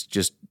thinks he's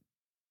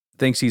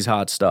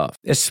hot stuff,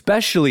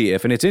 especially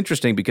if, and it's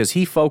interesting because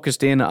he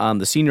focused in on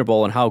the Senior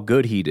Bowl and how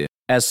good he did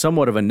as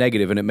somewhat of a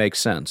negative, and it makes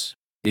sense.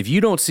 If you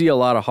don't see a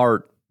lot of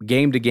heart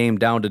game to game,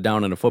 down to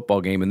down in a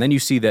football game, and then you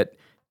see that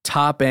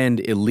top-end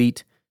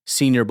elite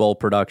Senior Bowl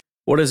production,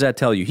 what does that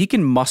tell you? He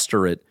can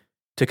muster it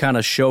to kind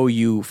of show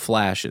you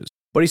flashes,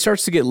 but he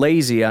starts to get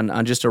lazy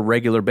on just a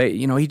regular basis.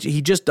 You know, he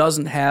just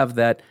doesn't have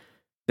that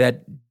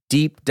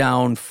deep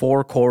down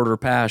 4-quarter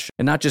passion,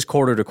 and not just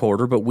quarter to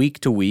quarter, but week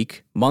to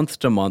week, month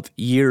to month,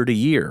 year to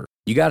year.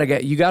 You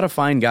gotta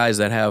find guys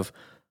that have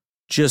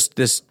just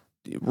this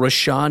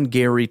Rashawn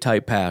Gary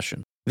type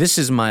passion. This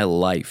is my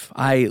life.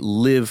 I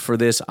live for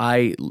this.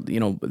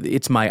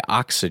 It's my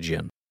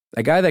oxygen.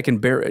 A guy that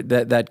can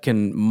that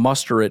can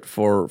muster it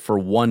for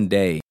one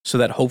day, so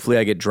that hopefully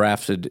I get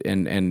drafted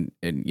and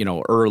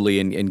early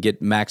and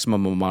get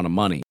maximum amount of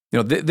money.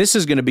 This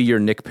is going to be your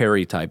Nick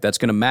Perry type. That's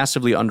going to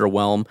massively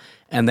underwhelm,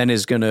 and then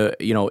is going to,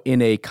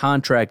 in a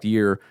contract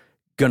year,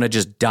 going to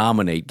just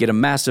dominate, get a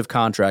massive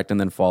contract,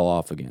 and then fall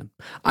off again.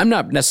 I'm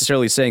not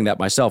necessarily saying that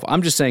myself.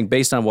 I'm just saying,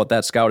 based on what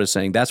that scout is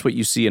saying, that's what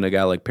you see in a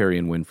guy like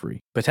Perrion Winfrey.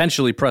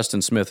 Potentially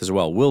Preston Smith as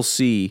well. We'll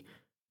see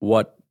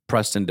what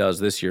Preston does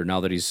this year now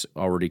that he's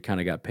already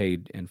kind of got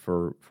paid and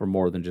for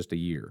more than just a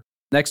year.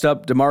 Next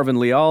up, DeMarvin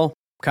Leal.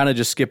 Kind of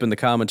just skipping the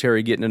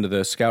commentary, getting into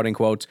the scouting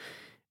quotes.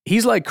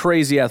 He's like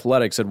crazy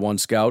athletic, said one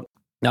scout.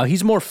 Now,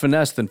 he's more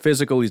finesse than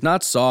physical. He's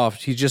not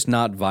soft. He's just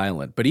not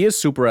violent. But he is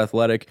super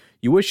athletic.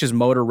 You wish his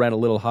motor ran a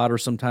little hotter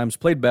sometimes.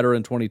 Played better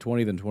in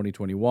 2020 than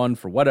 2021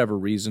 for whatever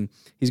reason.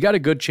 He's got a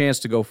good chance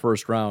to go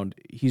first round.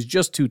 He's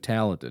just too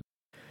talented.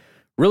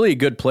 Really a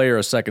good player,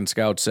 a second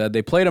scout said.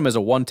 They played him as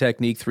a 1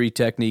 technique, 3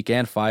 technique,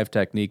 and 5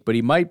 technique, but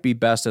he might be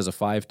best as a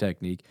 5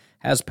 technique.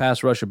 Has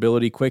pass rush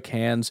ability, quick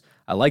hands.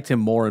 I liked him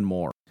more and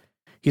more.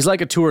 He's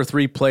like a 2 or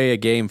 3 play a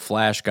game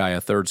flash guy,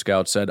 a third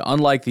scout said.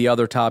 Unlike the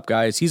other top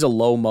guys, he's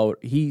low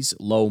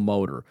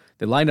motor.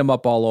 They lined him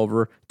up all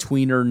over.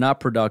 Tweener, not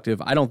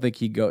productive. I don't think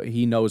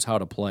he knows how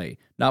to play.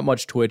 Not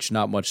much twitch,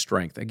 not much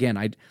strength. Again,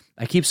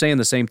 I keep saying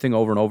the same thing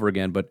over and over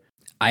again, but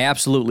I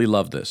absolutely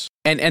love this.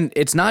 And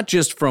it's not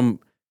just from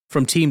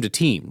team to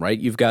team, right?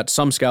 You've got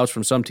some scouts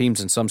from some teams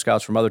and some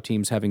scouts from other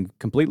teams having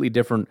completely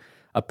different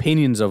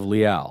opinions of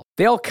Leal.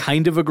 They all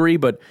kind of agree,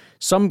 but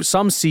some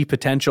see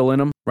potential in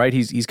him, right?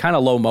 He's kind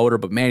of low motor,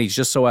 but man, he's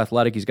just so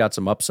athletic. He's got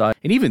some upside.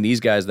 And even these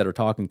guys that are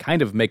talking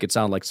kind of make it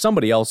sound like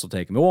somebody else will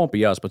take him. It won't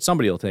be us, but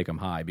somebody will take him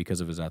high because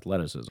of his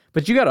athleticism.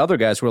 But you got other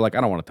guys who are like,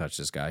 I don't want to touch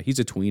this guy. He's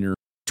a tweener.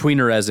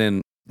 Tweener as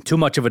in too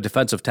much of a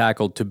defensive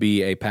tackle to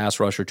be a pass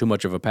rusher, too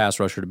much of a pass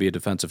rusher to be a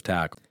defensive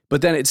tackle.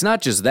 But then it's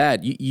not just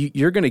that.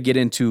 You're going to get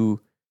into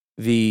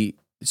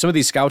some of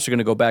these scouts are going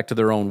to go back to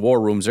their own war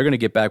rooms. They're going to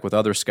get back with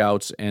other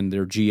scouts and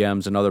their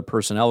GMs and other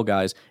personnel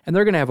guys, and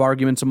they're going to have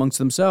arguments amongst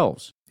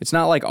themselves. It's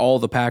not like all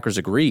the Packers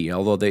agree,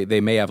 although they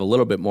may have a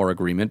little bit more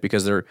agreement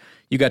because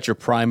you got your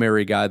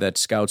primary guy that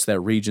scouts that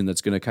region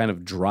that's going to kind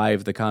of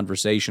drive the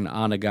conversation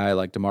on a guy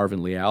like DeMarvin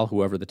Leal,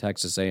 whoever the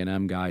Texas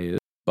A&M guy is.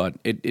 But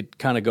it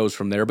kind of goes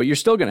from there. But you're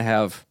still going to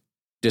have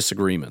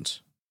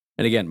disagreements.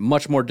 And again,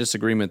 much more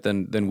disagreement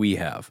than we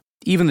have.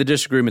 Even the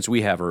disagreements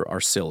we have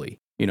are silly.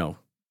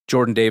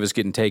 Jordan Davis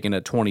getting taken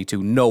at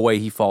 22. No way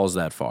he falls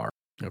that far.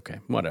 Okay,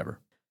 whatever.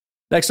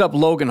 Next up,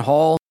 Logan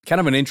Hall. Kind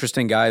of an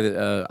interesting guy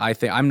that I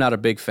think I'm not a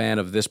big fan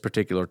of this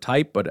particular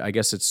type, but I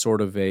guess it's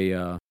sort of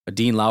a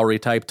Dean Lowry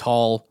type,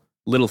 tall,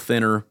 little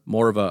thinner,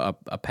 more of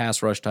a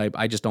pass rush type.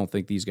 I just don't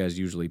think these guys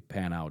usually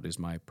pan out, is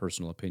my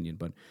personal opinion.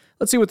 But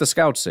let's see what the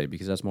scouts say,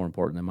 because that's more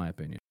important than my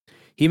opinion.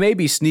 He may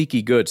be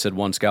sneaky good, said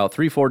one scout.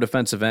 3-4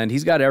 defensive end.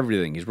 He's got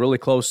everything. He's really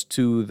close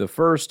to the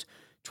first,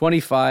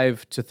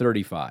 25 to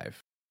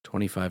 35.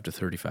 25 to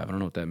 35. I don't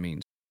know what that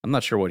means. I'm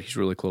not sure what he's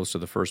really close to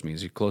the first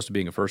means. He's close to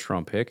being a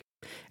first-round pick.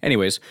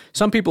 Anyways,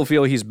 some people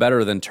feel he's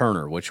better than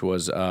Turner, which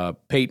was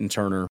Peyton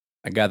Turner,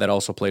 a guy that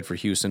also played for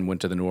Houston,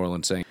 went to the New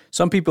Orleans Saints.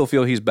 Some people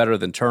feel he's better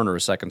than Turner,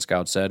 a second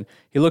scout said.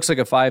 He looks like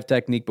a 5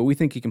 technique, but we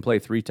think he can play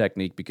 3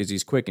 technique because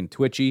he's quick and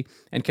twitchy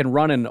and can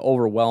run and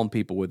overwhelm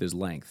people with his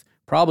length.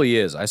 Probably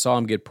is. I saw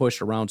him get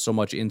pushed around so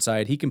much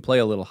inside. He can play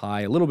a little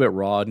high, a little bit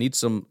raw,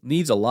 needs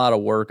a lot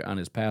of work on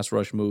his pass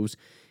rush moves.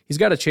 He's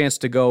got a chance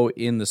to go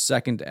in the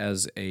second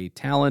as a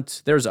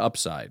talent. There's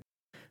upside.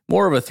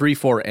 More of a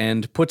 3-4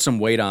 end, put some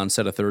weight on,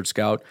 said a third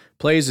scout.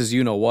 Plays his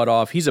you-know-what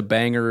off. He's a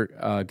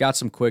banger, got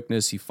some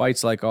quickness. He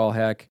fights like all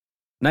heck.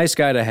 Nice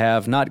guy to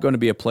have. Not going to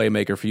be a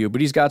playmaker for you,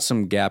 but he's got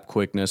some gap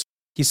quickness.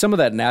 He's some of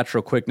that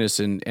natural quickness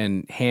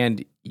and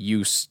hand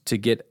use to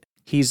get.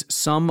 He's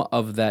some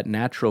of that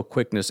natural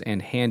quickness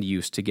and hand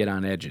use to get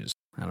on edges.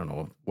 I don't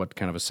know what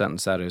kind of a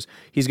sentence that is.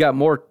 He's got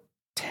more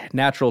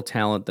natural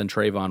talent than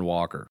Trayvon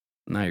Walker.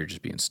 Now you're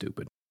just being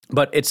stupid.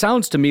 But it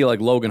sounds to me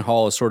like Logan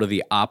Hall is sort of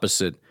the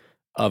opposite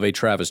of a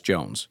Travis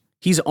Jones.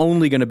 He's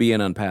only going to be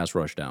in on pass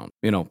rush down.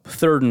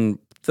 Third and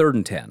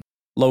 10.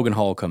 Logan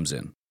Hall comes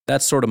in.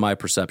 That's sort of my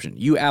perception.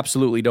 You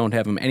absolutely don't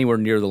have him anywhere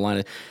near the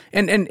line.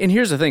 And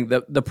here's the thing.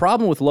 The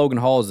problem with Logan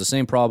Hall is the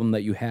same problem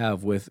that you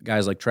have with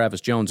guys like Travis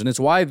Jones. And it's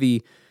why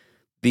the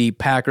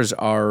Packers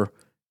are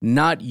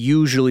not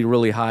usually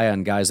really high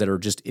on guys that are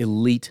just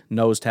elite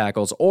nose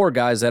tackles or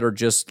guys that are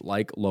just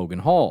like Logan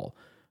Hall.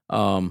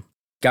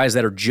 Guys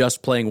that are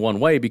just playing one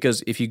way,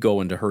 because if you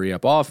go into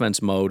hurry-up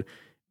offense mode,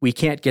 we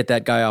can't get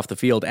that guy off the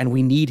field, and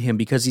we need him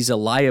because he's a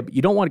liability.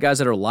 You don't want guys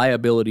that are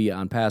liability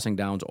on passing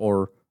downs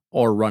or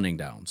running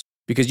downs,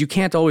 because you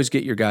can't always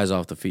get your guys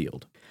off the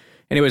field.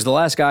 Anyways, the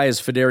last guy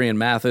is Phidarian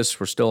Mathis.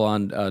 We're still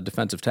on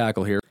defensive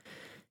tackle here.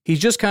 He's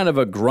just kind of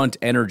a grunt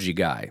energy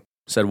guy,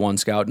 said one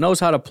scout. Knows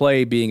how to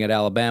play being at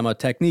Alabama.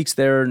 Technique's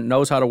there,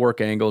 knows how to work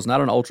angles.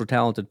 Not an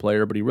ultra-talented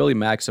player, but he really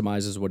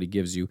maximizes what he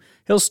gives you.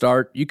 He'll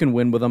start. You can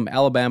win with him.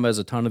 Alabama has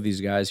a ton of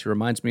these guys. He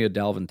reminds me of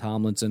Dalvin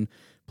Tomlinson.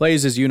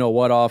 Plays his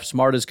you-know-what off,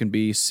 smart as can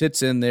be,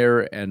 sits in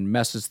there and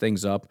messes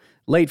things up.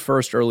 Late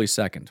first, early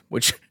second,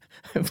 which...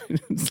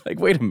 It's like,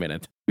 wait a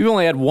minute. We've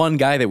only had one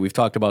guy that we've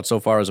talked about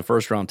so far as a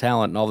first-round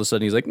talent, and all of a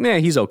sudden he's like, nah,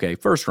 he's okay.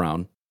 First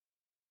round.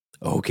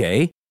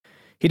 Okay.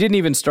 He didn't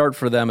even start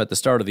for them at the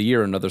start of the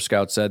year, another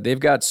scout said. They've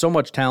got so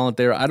much talent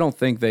there, I don't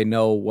think they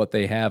know what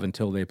they have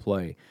until they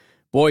play.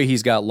 Boy,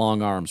 he's got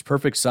long arms.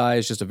 Perfect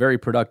size, just a very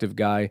productive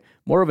guy.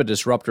 More of a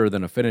disruptor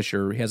than a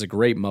finisher. He has a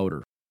great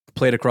motor.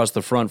 Played across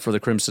the front for the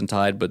Crimson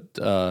Tide,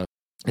 but...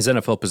 his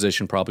NFL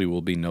position probably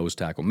will be nose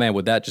tackle. Man,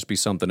 would that just be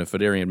something if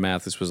Phidarian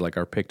Mathis was like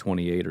our pick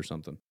 28 or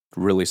something?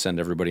 Really send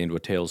everybody into a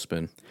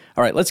tailspin.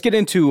 All right, let's get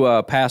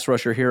into pass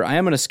rusher here. I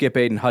am going to skip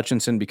Aiden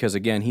Hutchinson because,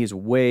 again, he's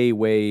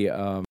way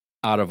out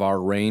of our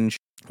range.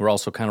 We're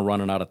also kind of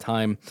running out of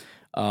time.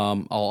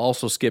 I'll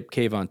also skip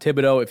Kayvon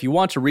Thibodeaux. If you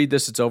want to read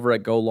this, it's over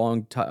at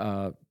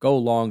golong.com,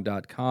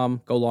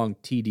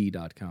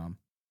 golongtd.com.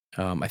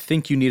 I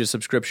think you need a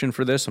subscription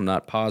for this. I'm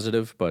not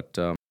positive, but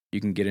you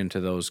can get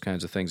into those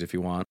kinds of things if you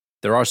want.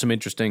 There are some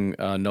interesting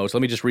notes.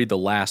 Let me just read the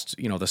last,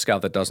 the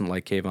scout that doesn't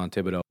like Kayvon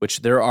Thibodeaux, which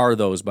there are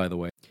those, by the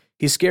way.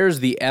 He scares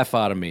the F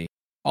out of me.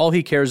 All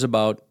he cares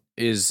about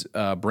is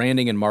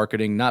branding and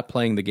marketing, not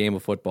playing the game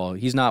of football.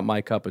 He's not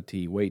my cup of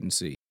tea. Wait and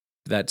see.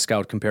 That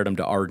scout compared him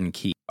to Arden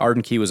Key.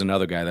 Arden Key was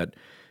another guy that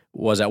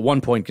was at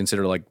one point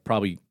considered like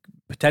probably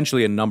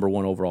potentially a number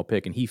one overall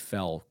pick, and he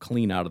fell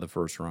clean out of the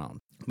first round.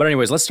 But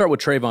anyways, let's start with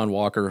Trayvon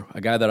Walker,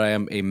 a guy that I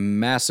am a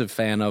massive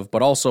fan of,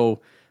 but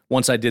also...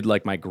 Once I did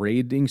like my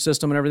grading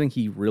system and everything,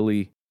 he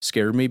really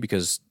scared me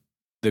because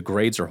the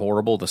grades are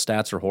horrible, the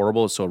stats are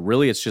horrible. So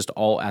really it's just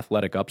all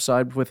athletic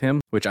upside with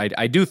him, which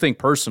I do think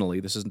personally,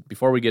 this is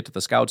before we get to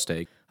the scouts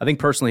take, I think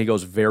personally he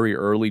goes very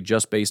early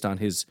just based on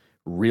his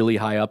really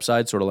high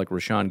upside, sort of like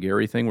Rashawn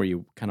Gary thing where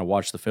you kind of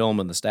watch the film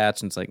and the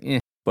stats and it's like,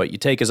 but you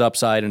take his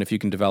upside and if you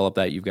can develop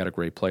that, you've got a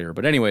great player.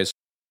 But anyways,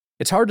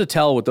 it's hard to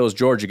tell with those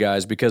Georgia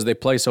guys because they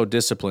play so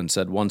disciplined,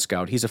 said one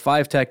scout. He's a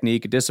 5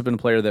 technique, a disciplined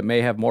player that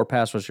may have more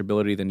pass rush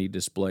ability than he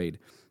displayed.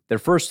 Their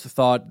first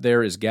thought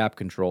there is gap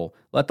control.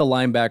 Let the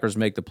linebackers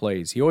make the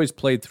plays. He always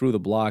played through the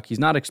block. He's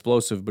not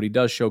explosive, but he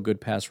does show good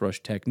pass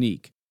rush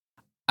technique.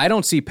 I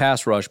don't see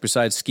pass rush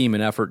besides scheme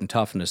and effort and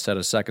toughness, said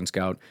a second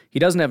scout. He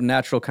doesn't have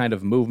natural kind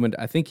of movement.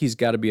 I think he's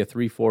got to be a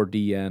 3-4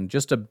 DN,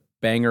 just a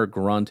banger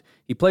grunt.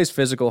 He plays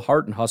physical,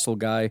 heart and hustle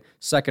guy,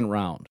 second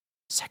round.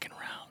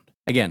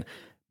 Again,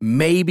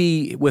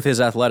 maybe with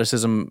his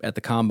athleticism at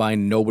the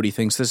combine, nobody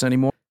thinks this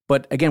anymore.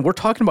 But again, we're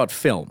talking about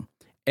film.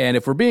 And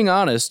if we're being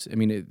honest, I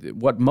mean,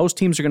 what most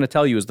teams are going to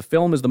tell you is the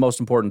film is the most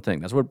important thing.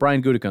 That's what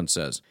Brian Gutekunst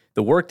says.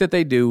 The work that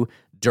they do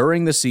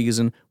during the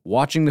season,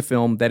 watching the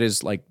film, that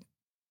is like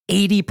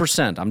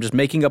 80%. I'm just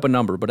making up a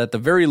number, but at the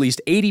very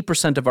least,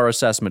 80% of our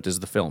assessment is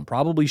the film.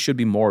 Probably should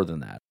be more than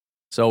that.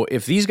 So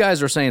if these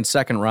guys are saying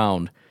second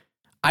round,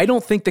 I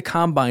don't think the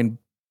combine,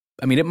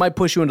 I mean, it might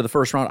push you into the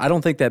first round. I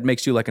don't think that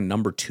makes you like a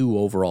number 2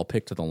 overall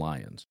pick to the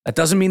Lions. That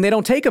doesn't mean they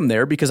don't take him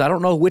there because I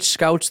don't know which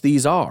scouts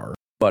these are,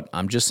 but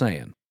I'm just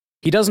saying.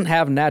 He doesn't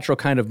have natural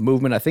kind of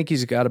movement. I think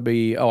he's got to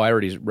be, I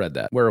already read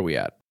that. Where are we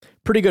at?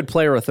 Pretty good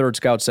player, a third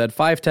scout said.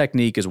 5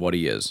 technique is what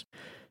he is.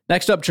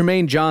 Next up,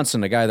 Jermaine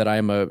Johnson, a guy that I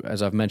am,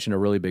 as I've mentioned, a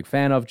really big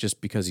fan of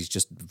just because he's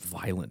just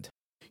violent.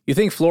 You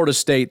think Florida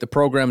State, the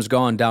program's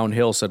gone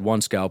downhill, said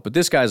one scout, but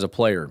this guy's a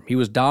player. He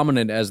was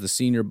dominant as the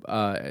senior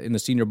in the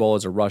Senior Bowl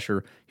as a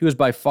rusher. He was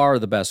by far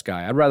the best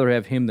guy. I'd rather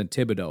have him than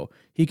Thibodeau.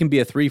 He can be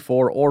a 3-4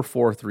 or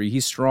 4-3.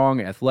 He's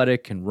strong,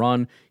 athletic, can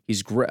run.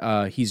 He's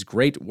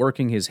great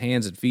working his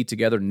hands and feet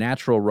together,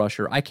 natural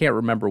rusher. I can't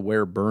remember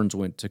where Burns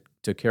went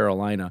to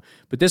Carolina,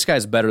 but this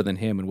guy's better than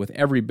him and with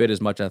every bit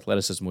as much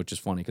athleticism, which is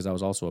funny because I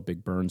was also a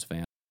big Burns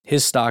fan.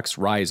 His stock's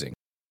rising.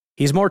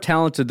 He's more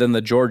talented than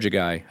the Georgia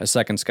guy, a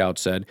second scout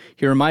said.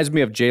 He reminds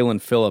me of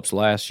Jalen Phillips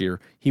last year.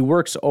 He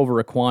works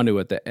over Ekwonu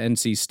at the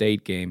NC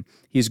State game.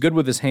 He's good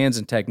with his hands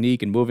and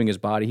technique and moving his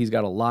body. He's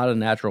got a lot of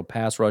natural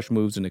pass rush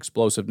moves and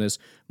explosiveness.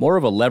 More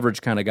of a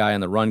leverage kind of guy in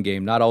the run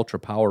game, not ultra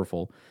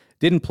powerful.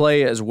 Didn't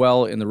play as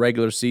well in the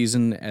regular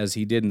season as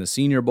he did in the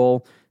Senior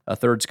Bowl, a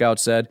third scout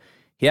said.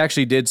 He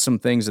actually did some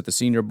things at the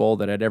Senior Bowl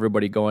that had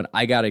everybody going,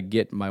 I got to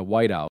get my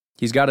white out.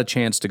 He's got a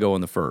chance to go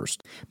in the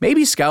first.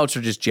 Maybe scouts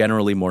are just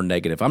generally more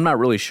negative. I'm not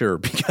really sure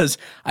because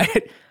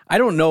I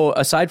don't know,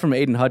 aside from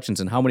Aiden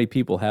Hutchinson, how many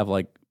people have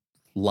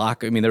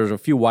lock. I mean, there's a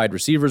few wide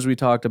receivers we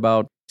talked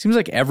about. Seems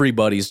like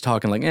everybody's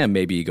talking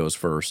maybe he goes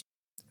first.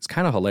 It's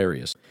kind of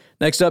hilarious.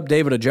 Next up,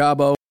 David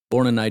Ojabo,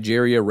 born in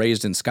Nigeria,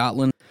 raised in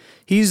Scotland.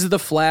 He's the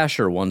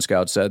flasher, one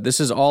scout said.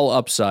 This is all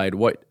upside.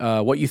 What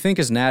you think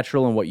is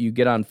natural and what you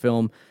get on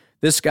film,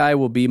 this guy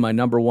will be my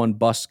number one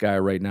bust guy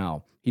right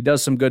now. He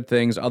does some good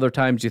things. Other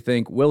times you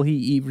think, will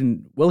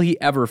he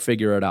ever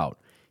figure it out?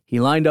 He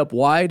lined up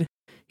wide.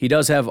 He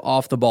does have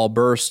off-the-ball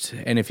burst,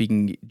 and if he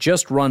can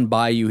just run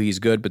by you, he's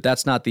good, but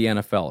that's not the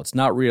NFL. It's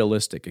not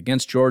realistic.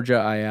 Against Georgia,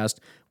 I asked,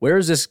 where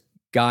is this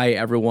guy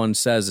everyone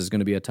says is going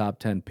to be a top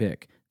 10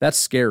 pick? That's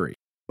scary.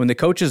 When the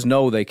coaches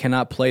know they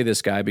cannot play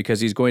this guy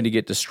because he's going to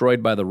get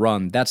destroyed by the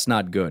run, that's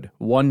not good.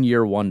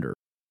 1-year wonder.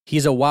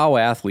 He's a wow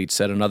athlete,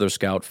 said another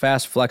scout.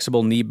 Fast,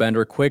 flexible, knee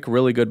bender, quick,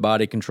 really good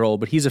body control,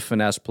 but he's a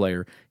finesse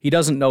player. He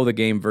doesn't know the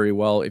game very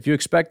well. If you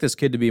expect this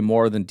kid to be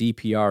more than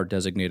DPR,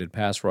 designated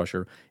pass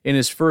rusher, in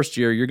his first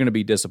year, you're going to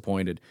be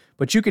disappointed.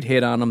 But you could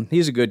hit on him.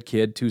 He's a good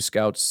kid. Two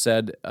scouts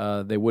said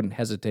they wouldn't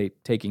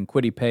hesitate taking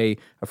Kwity Paye,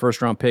 a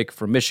first-round pick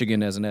from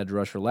Michigan as an edge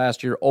rusher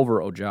last year, over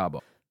Ojabo.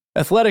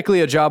 Athletically,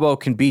 Ojabo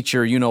can beat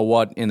your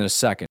you-know-what in a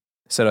second,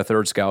 said a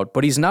third scout,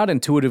 but he's not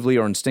intuitively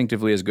or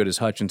instinctively as good as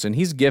Hutchinson.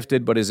 He's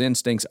gifted, but his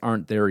instincts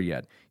aren't there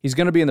yet. He's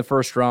going to be in the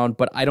first round,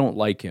 but I don't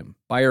like him.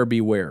 Buyer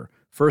beware.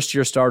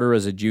 First-year starter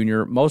as a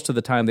junior. Most of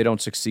the time, they don't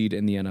succeed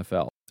in the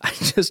NFL.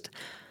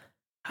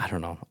 I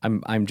don't know.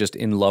 I'm just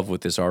in love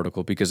with this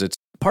article because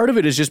part of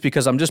it is just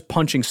because I'm just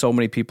punching so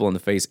many people in the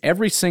face.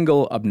 Every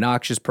single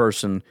obnoxious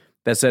person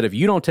that said, if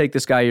you don't take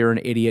this guy, you're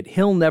an idiot.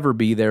 He'll never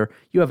be there.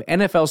 You have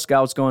NFL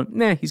scouts going,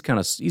 nah, he's kind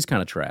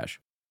of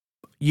trash.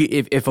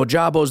 If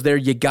Ojabo's there,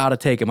 you got to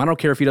take him. I don't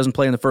care if he doesn't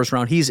play in the first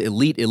round. He's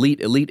elite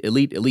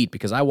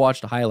because I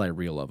watched a highlight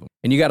reel of him.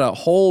 And you got a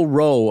whole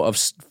row of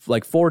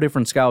 4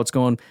 different scouts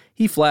going,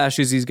 he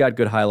flashes, he's got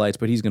good highlights,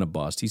 but he's going to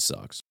bust. He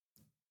sucks.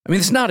 I mean,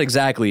 it's not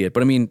exactly it,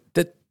 but I mean,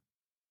 this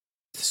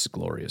is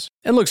glorious.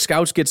 And look,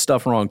 scouts get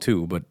stuff wrong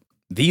too, but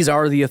these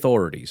are the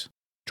authorities.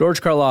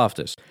 George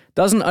Karlaftis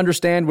doesn't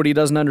understand what he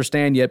doesn't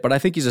understand yet, but I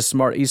think he's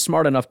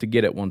smart enough to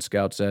get it, one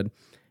scout said.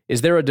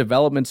 Is there a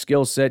development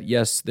skill set?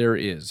 Yes, there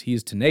is.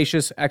 He's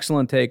tenacious,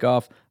 excellent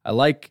takeoff. I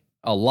like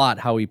a lot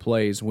how he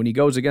plays. When he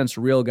goes against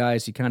real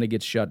guys, he kind of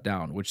gets shut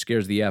down, which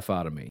scares the F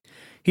out of me.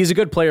 He's a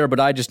good player,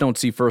 but I just don't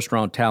see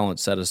first-round talent,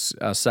 said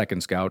a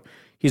second scout.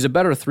 He's a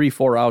better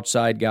 3-4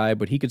 outside guy,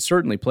 but he could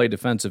certainly play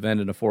defensive end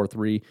in a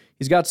 4-3.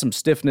 He's got some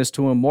stiffness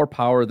to him, more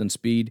power than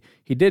speed.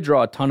 He did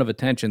draw a ton of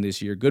attention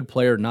this year. Good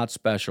player, not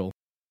special.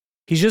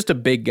 He's just a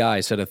big guy,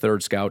 said a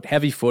third scout.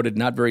 Heavy-footed,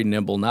 not very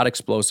nimble, not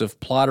explosive,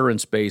 plotter in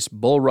space,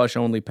 bull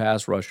rush-only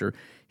pass rusher.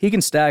 He can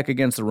stack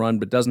against the run,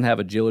 but doesn't have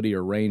agility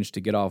or range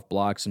to get off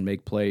blocks and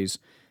make plays.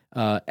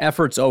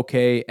 Effort's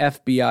okay,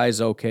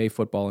 FBI's okay,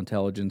 football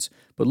intelligence,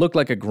 but looked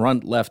like a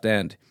grunt left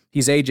end.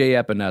 He's A.J.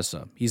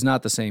 Epinesa. He's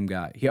not the same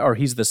guy.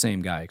 He's the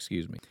same guy,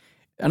 excuse me.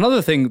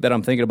 Another thing that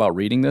I'm thinking about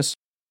reading this,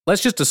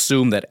 let's just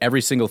assume that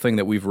every single thing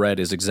that we've read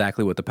is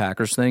exactly what the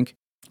Packers think.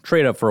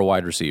 Trade up for a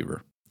wide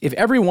receiver. If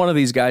every one of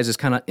these guys is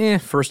kind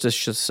of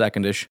first-ish,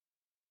 second-ish,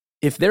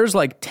 if there's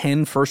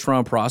 10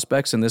 first-round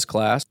prospects in this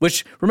class,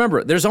 which,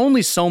 remember, there's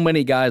only so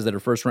many guys that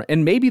are first-round,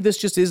 and maybe this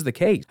just is the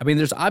case. I mean,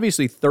 there's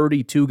obviously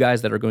 32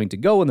 guys that are going to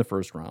go in the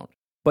first round,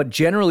 but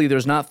generally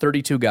there's not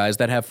 32 guys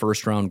that have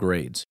first-round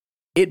grades.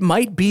 It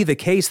might be the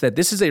case that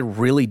this is a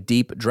really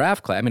deep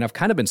draft class. I mean, I've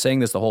kind of been saying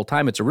this the whole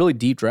time. It's a really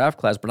deep draft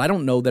class, but I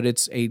don't know that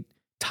it's a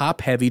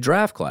top-heavy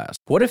draft class.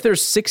 What if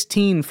there's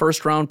 16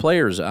 first-round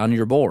players on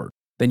your board?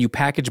 Then you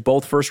package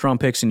both first-round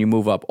picks and you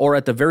move up. Or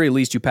at the very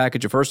least, you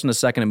package a first and a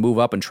second and move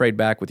up and trade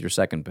back with your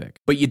second pick.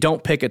 But you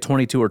don't pick at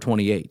 22 or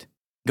 28.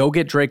 Go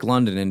get Drake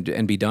London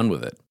and be done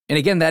with it. And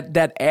again,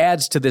 that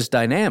adds to this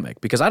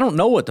dynamic because I don't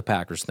know what the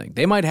Packers think.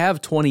 They might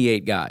have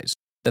 28 guys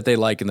that they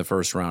like in the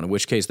first round, in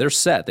which case they're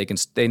set.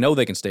 They know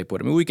they can stay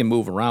put. I mean, we can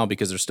move around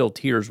because there's still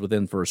tiers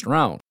within first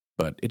round.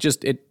 But it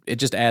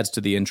just adds to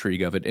the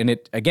intrigue of it. And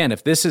it again,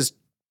 if this is,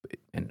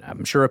 and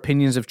I'm sure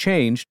opinions have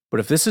changed, but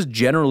if this is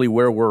generally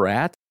where we're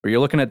at, where you're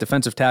looking at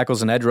defensive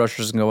tackles and edge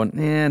rushers and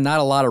going, not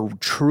a lot of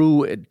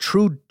true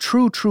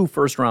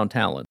first-round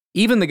talent.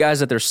 Even the guys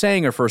that they're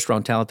saying are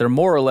first-round talent, they're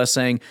more or less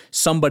saying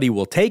somebody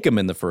will take him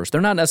in the first.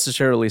 They're not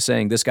necessarily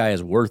saying this guy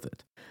is worth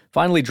it.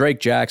 Finally, Drake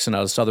Jackson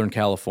out of Southern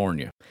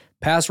California.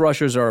 Pass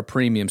rushers are a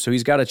premium, so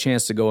he's got a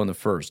chance to go in the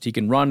first. He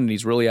can run, and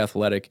he's really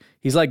athletic.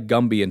 He's like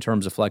Gumby in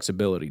terms of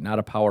flexibility, not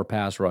a power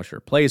pass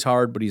rusher. Plays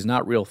hard, but he's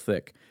not real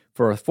thick.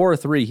 For a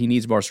 4.3, he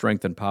needs more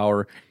strength and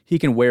power. He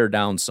can wear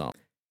down some.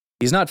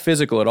 He's not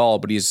physical at all,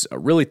 but he's a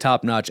really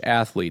top-notch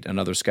athlete,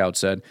 another scout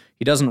said.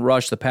 He doesn't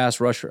rush the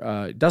passer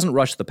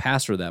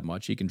that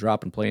much. He can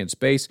drop and play in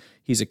space.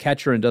 He's a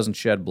catcher and doesn't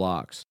shed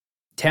blocks.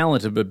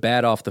 Talented, but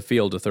bad off the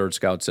field, a third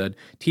scout said.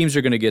 Teams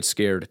are going to get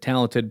scared.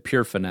 Talented,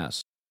 pure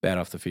finesse. Bad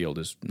off the field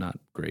is not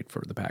great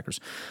for the Packers.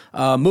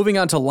 Moving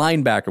on to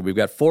linebacker, we've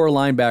got 4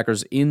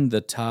 linebackers in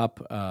the top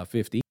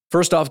 50.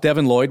 First off,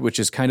 Devin Lloyd, which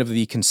is kind of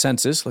the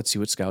consensus. Let's see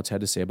what scouts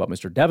had to say about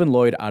Mr. Devin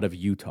Lloyd out of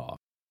Utah.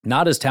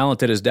 Not as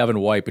talented as Devin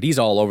White, but he's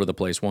all over the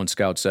place, one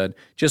scout said.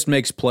 Just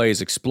makes plays,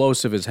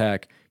 explosive as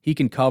heck. He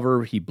can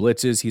cover, he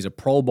blitzes, he's a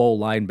Pro Bowl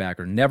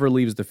linebacker, never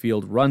leaves the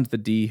field, runs the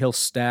D, he'll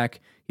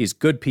stack. He's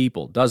good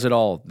people, does it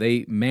all.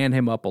 They man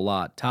him up a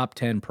lot. Top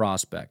 10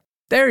 prospect.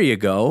 There you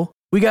go.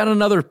 We got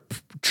another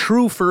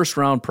true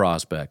first-round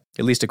prospect,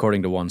 at least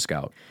according to one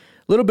scout.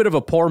 A little bit of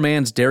a poor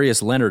man's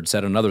Darius Leonard,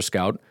 said another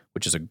scout,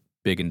 which is a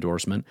big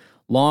endorsement.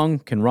 Long,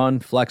 can run,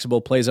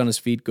 flexible, plays on his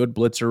feet, good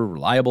blitzer,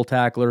 reliable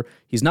tackler.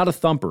 He's not a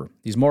thumper.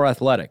 He's more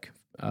athletic.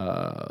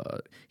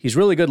 He's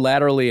really good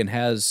laterally and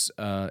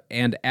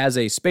as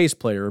a space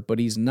player, but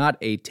he's not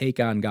a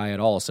take-on guy at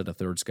all, said a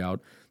third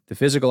scout. The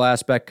physical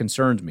aspect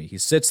concerns me. He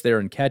sits there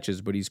and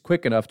catches, but he's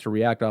quick enough to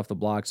react off the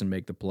blocks and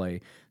make the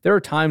play. There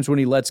are times when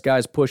he lets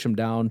guys push him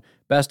down.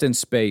 Best in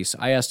space.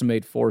 I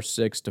estimate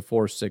 4.6 to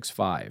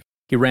 4.65.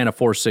 He ran a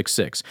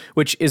 4.66,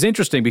 which is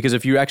interesting because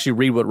if you actually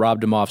read what Rob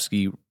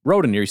Domofsky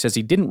wrote in here, he says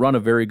he didn't run a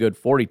very good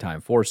 40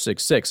 time,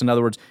 4.66. In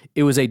other words,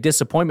 it was a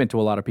disappointment to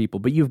a lot of people.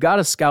 But you've got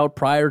a scout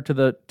prior to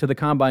the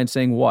combine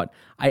saying what?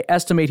 I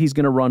estimate he's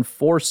going to run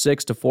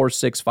 4.6 to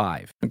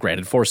 4.65.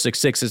 Granted,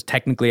 4.66 is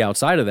technically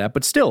outside of that,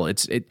 but still,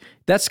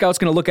 that scout's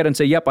going to look at it and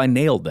say, yep, I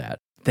nailed that.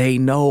 They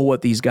know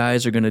what these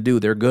guys are going to do.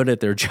 They're good at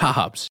their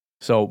jobs.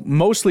 So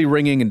mostly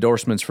ringing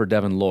endorsements for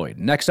Devin Lloyd.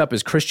 Next up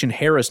is Christian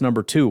Harris,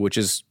 number 2, which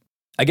is,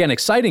 again,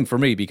 exciting for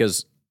me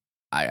because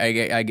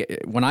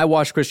when I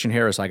watched Christian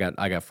Harris, I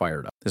got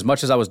fired up. As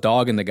much as I was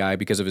dogging the guy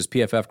because of his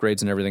PFF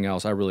grades and everything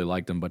else, I really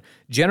liked him. But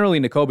generally,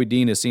 Nakobe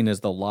Dean is seen as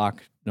the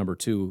lock number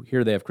 2.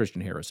 Here they have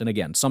Christian Harris. And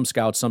again, some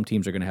scouts, some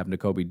teams are going to have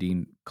Nakobe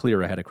Dean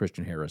clear ahead of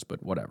Christian Harris,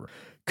 but whatever.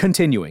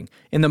 Continuing.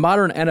 In the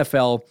modern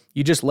NFL,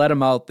 you just let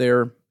him out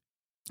there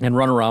and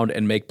run around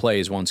and make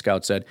plays, one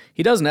scout said.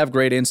 He doesn't have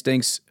great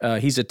instincts.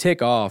 He's a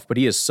tick off, but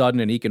he is sudden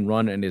and he can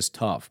run and is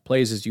tough.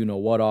 Plays his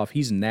you-know-what off.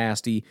 He's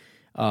nasty.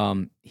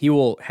 He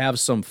will have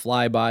some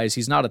flybys.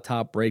 He's not a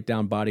top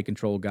breakdown body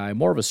control guy,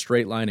 more of a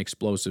straight line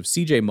explosive.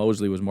 CJ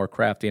Mosley was more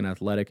crafty and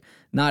athletic,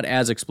 not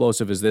as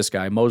explosive as this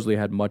guy. Mosley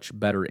had much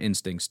better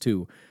instincts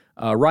too.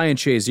 Ryan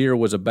Shazier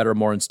was a better,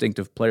 more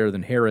instinctive player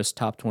than Harris,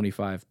 top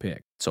 25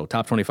 pick. So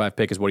top 25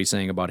 pick is what he's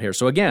saying about Harris.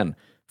 So again,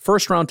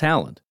 first round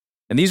talent.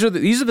 And these are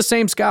the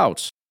same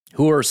scouts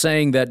who are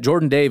saying that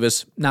Jordan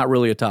Davis, not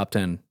really a top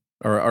 10,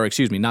 or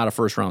excuse me, not a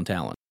first round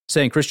talent,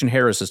 saying Christian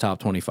Harris is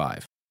top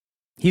 25.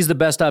 He's the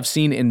best I've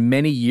seen in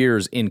many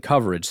years in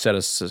coverage, said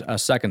a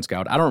second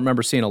scout. I don't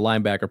remember seeing a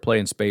linebacker play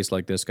in space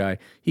like this guy.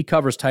 He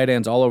covers tight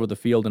ends all over the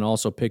field and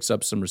also picks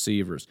up some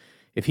receivers.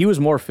 If he was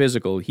more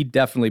physical, he'd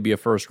definitely be a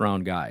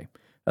first-round guy.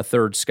 A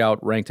third scout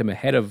ranked him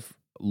ahead of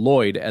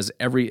Lloyd as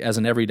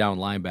an every-down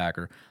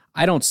linebacker.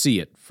 I don't see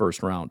it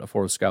first round, a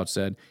fourth scout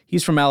said.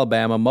 He's from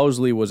Alabama.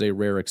 Mosley was a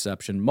rare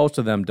exception. Most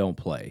of them don't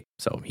play.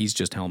 So he's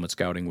just helmet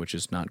scouting, which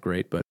is not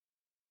great, but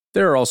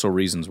there are also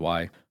reasons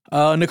why.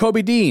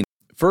 Nakobe Dean.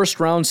 First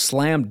round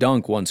slam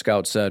dunk, one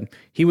scout said.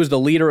 He was the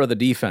leader of the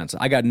defense.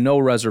 I got no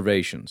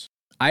reservations.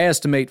 I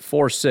estimate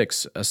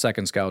 4.6, a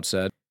second scout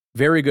said.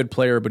 Very good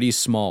player, but he's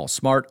small.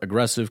 Smart,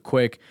 aggressive,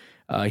 quick.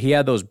 He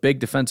had those big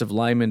defensive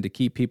linemen to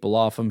keep people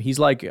off him. He's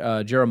like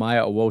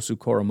Jeremiah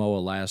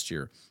Owusu-Koramoah last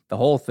year. The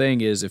whole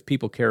thing is if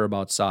people care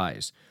about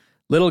size.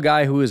 Little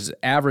guy who is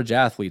average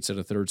athlete, said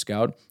a third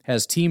scout,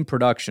 has team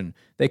production.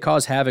 They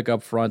cause havoc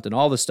up front and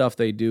all the stuff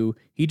they do.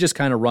 He just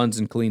kind of runs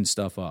and cleans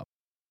stuff up.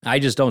 I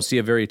just don't see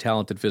a very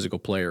talented physical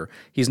player.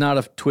 He's not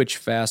a twitch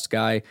fast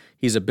guy.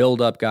 He's a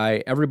build-up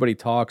guy. Everybody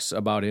talks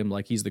about him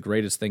like he's the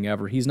greatest thing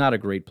ever. He's not a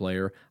great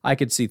player. I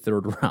could see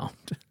third round.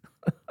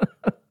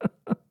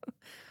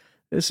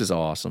 This is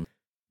awesome.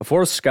 A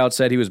fourth scout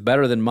said he was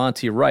better than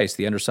Monty Rice,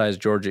 the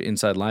undersized Georgia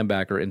inside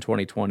linebacker in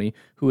 2020,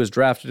 who was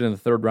drafted in the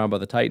third round by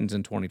the Titans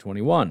in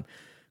 2021.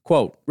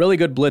 Quote, really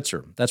good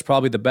blitzer. That's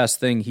probably the best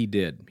thing he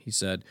did, he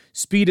said.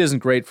 Speed isn't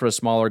great for a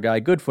smaller guy.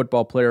 Good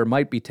football player,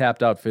 might be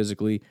tapped out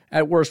physically.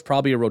 At worst,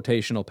 probably a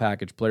rotational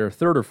package player,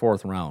 third or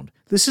fourth round.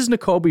 This is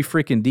Nakobe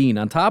freaking Dean.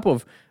 On top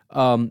of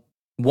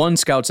one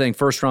scout saying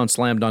first round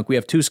slam dunk, we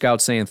have two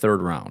scouts saying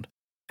third round.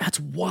 That's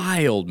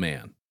wild,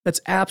 man.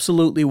 That's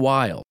absolutely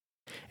wild.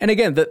 And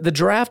again, the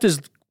draft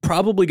is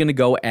probably going to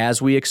go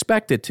as we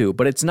expect it to.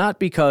 But it's not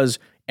because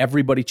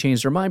everybody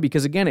changed their mind,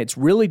 because again, it's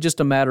really just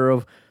a matter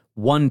of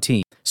one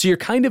team. So you're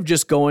kind of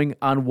just going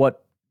on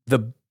what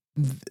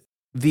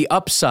the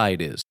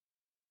upside is.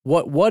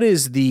 What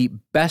is the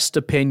best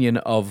opinion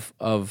of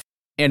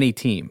any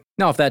team?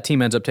 Now, if that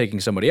team ends up taking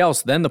somebody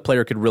else, then the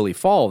player could really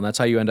fall, and that's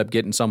how you end up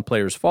getting some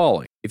players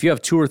falling. If you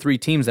have 2 or 3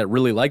 teams that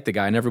really like the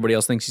guy and everybody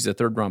else thinks he's a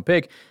third-round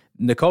pick,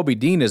 Nakobe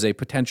Dean is a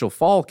potential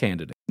fall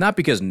candidate. Not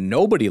because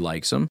nobody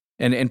likes him,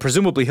 and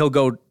presumably he'll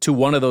go to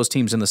one of those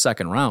teams in the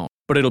second round,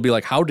 but it'll be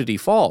like, how did he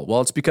fall?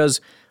 Well, it's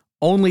because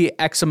only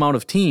X amount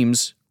of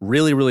teams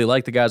really, really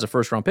like the guy as a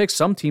first-round pick.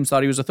 Some teams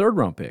thought he was a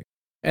third-round pick.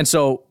 And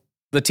so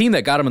the team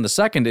that got him in the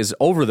second is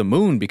over the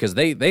moon because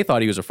they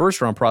thought he was a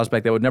first-round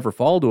prospect that would never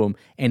fall to him,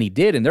 and he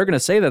did. And they're going to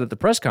say that at the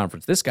press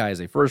conference. This guy is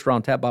a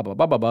first-round tap, blah, blah,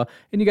 blah, blah, blah.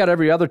 And you got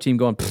every other team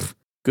going,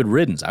 good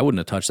riddance. I wouldn't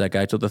have touched that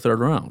guy till the third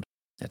round.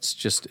 It's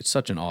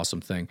such an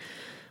awesome thing.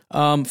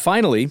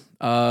 Finally,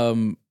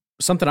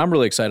 something I'm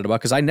really excited about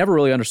because I never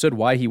really understood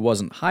why he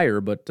wasn't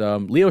higher, but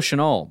Leo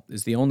Chenal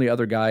is the only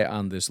other guy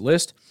on this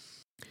list.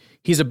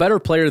 He's a better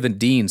player than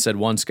Dean, said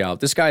one scout.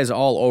 This guy is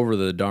all over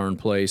the darn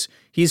place.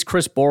 He's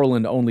Chris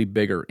Borland, only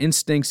bigger.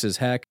 Instincts as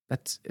heck.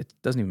 It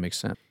doesn't even make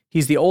sense.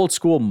 He's the old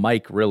school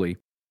Mike, really.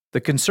 The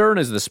concern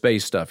is the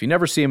space stuff. You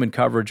never see him in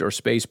coverage or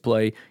space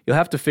play. You'll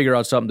have to figure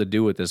out something to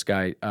do with this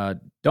guy.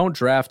 Don't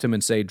draft him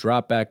and say,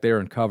 drop back there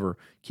and cover.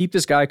 Keep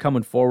this guy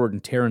coming forward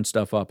and tearing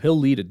stuff up. He'll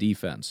lead a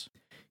defense.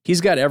 He's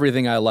got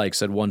everything I like,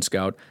 said one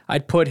scout.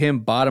 I'd put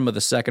him bottom of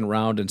the second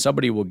round and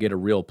somebody will get a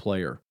real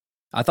player.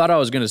 I thought I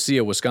was going to see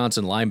a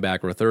Wisconsin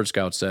linebacker, a third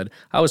scout said.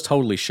 I was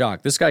totally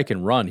shocked. This guy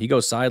can run. He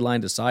goes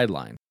sideline to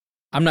sideline.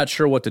 I'm not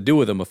sure what to do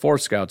with him, a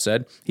fourth scout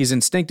said. He's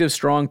instinctive,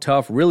 strong,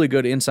 tough, really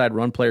good inside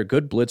run player,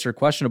 good blitzer,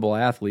 questionable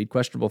athlete,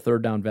 questionable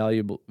third down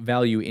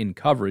value in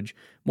coverage,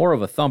 more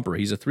of a thumper.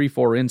 He's a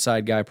 3-4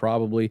 inside guy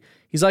probably.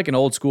 He's like an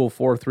old school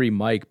 4-3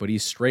 Mike, but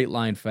he's straight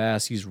line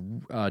fast. He's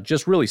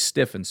just really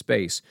stiff in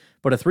space.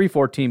 But a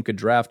 3-4 team could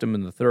draft him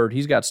in the third.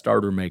 He's got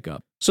starter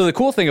makeup. So the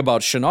cool thing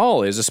about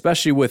Chenal is,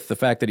 especially with the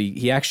fact that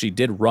he actually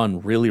did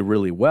run really,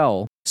 really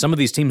well, some of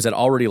these teams that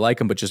already like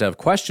him but just have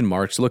question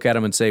marks look at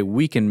him and say,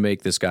 we can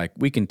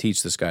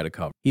teach this guy to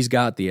cover. He's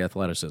got the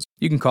athleticism.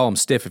 You can call him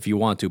stiff if you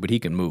want to, but he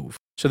can move.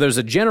 So there's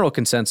a general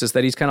consensus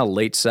that he's kind of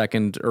late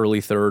second,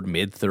 early third,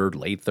 mid third,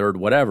 late third,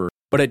 whatever.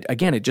 But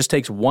it just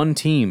takes one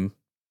team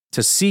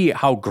to see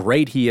how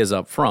great he is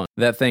up front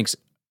that thinks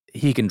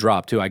he can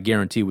drop too. I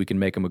guarantee we can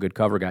make him a good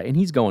cover guy. And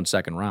he's going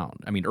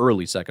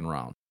early second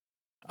round.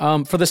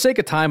 For the sake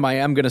of time, I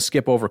am going to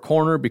skip over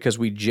corner because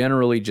we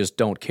generally just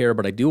don't care,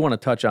 but I do want to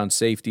touch on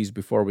safeties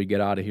before we get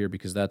out of here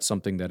because that's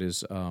something that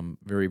is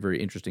very,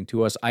 very interesting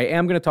to us. I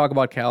am going to talk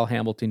about Kyle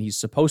Hamilton. He's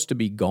supposed to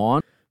be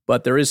gone,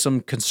 but there is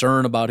some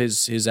concern about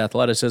his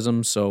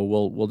athleticism, so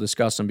we'll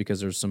discuss him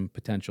because there's some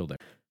potential there.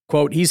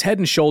 Quote, he's head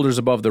and shoulders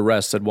above the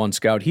rest, said one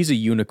scout. He's a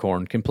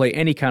unicorn, can play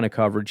any kind of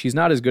coverage. He's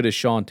not as good as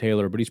Sean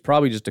Taylor, but he's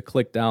probably just a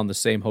click down the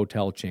same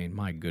hotel chain.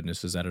 My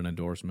goodness, is that an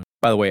endorsement?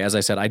 By the way, as I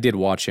said, I did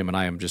watch him, and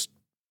I am just,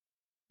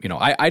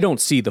 I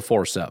don't see the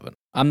 4.7.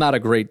 I'm not a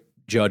great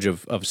judge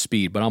of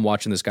speed, but I'm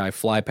watching this guy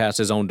fly past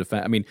his own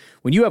defense. I mean,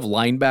 when you have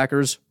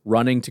linebackers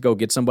running to go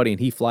get somebody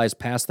and he flies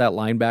past that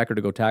linebacker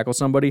to go tackle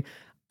somebody,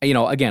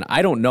 again,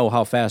 I don't know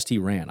how fast he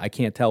ran. I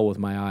can't tell with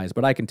my eyes,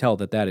 but I can tell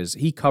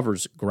he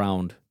covers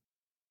ground.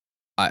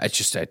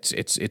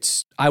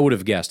 I would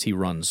have guessed he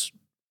runs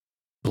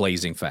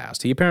blazing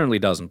fast. He apparently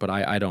doesn't, but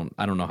I don't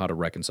know how to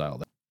reconcile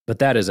that. But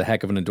that is a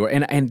heck of an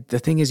endurance. And the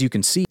thing is, you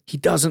can see he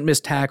doesn't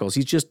miss tackles.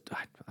 He's just,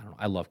 I don't know.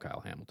 I love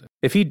Kyle Hamilton.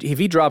 If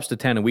he drops to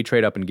 10 and we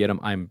trade up and get him,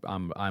 I'm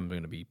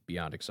going to be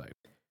beyond excited.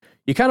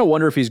 You kind of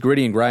wonder if he's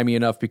gritty and grimy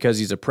enough because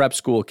he's a prep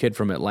school kid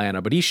from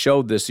Atlanta, but he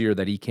showed this year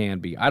that he can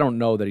be. I don't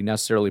know that he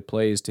necessarily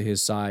plays to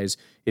his size.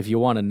 If you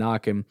want to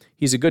knock him,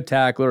 he's a good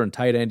tackler and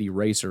tight end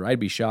eraser. I'd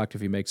be shocked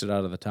if he makes it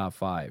out of the top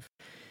 5.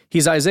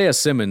 He's Isaiah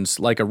Simmons,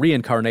 like a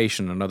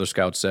reincarnation, another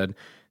scout said.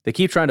 They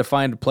keep trying to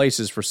find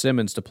places for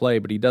Simmons to play,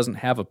 but he doesn't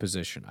have a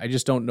position. I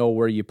just don't know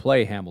where you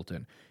play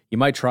Hamilton. You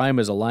might try him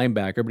as a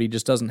linebacker, but he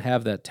just doesn't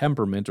have that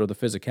temperament or the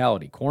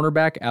physicality.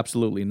 Cornerback?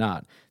 Absolutely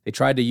not. They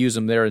tried to use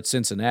him there at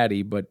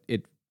Cincinnati, but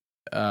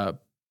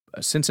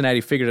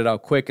Cincinnati figured it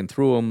out quick and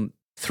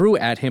threw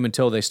at him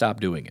until they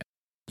stopped doing it.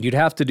 You'd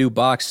have to do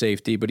box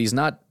safety, but he's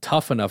not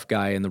tough enough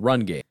guy in the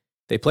run game.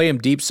 They play him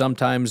deep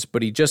sometimes,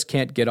 but he just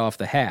can't get off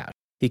the hash.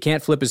 He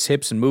can't flip his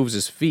hips and move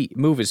his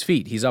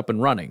feet. He's up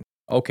and running.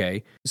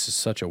 Okay, this is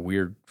such a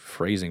weird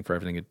phrasing for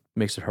everything. It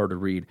makes it hard to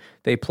read.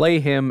 They play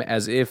him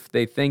as if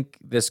they think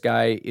this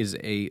guy is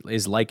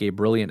like a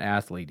brilliant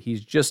athlete.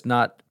 He's just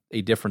not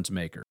a difference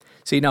maker.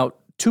 See, now,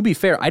 to be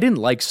fair, I didn't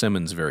like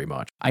Simmons very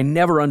much. I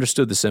never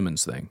understood the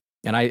Simmons thing.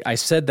 And I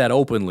said that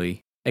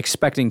openly,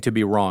 expecting to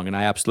be wrong, and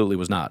I absolutely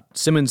was not.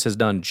 Simmons has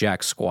done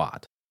jack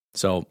squat.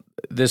 So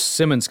this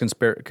Simmons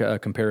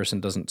comparison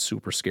doesn't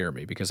super scare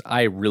me because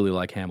I really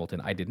like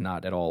Hamilton. I did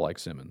not at all like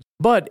Simmons.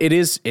 But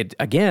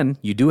again,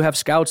 you do have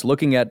scouts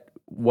looking at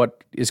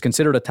what is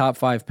considered a top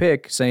 5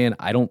 pick saying,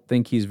 I don't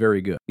think he's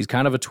very good. He's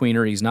kind of a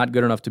tweener. He's not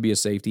good enough to be a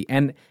safety.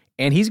 And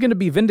And he's going to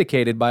be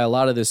vindicated by a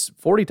lot of this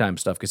 40-time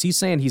stuff because he's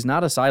saying he's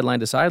not a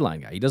sideline-to-sideline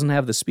guy. He doesn't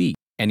have the speed.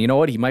 And you know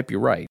what? He might be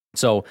right.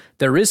 So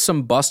there is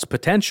some bust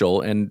potential,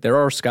 and there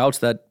are scouts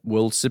that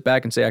will sit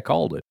back and say, I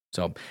called it.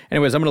 So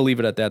anyways, I'm going to leave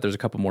it at that. There's a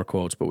couple more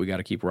quotes, but we got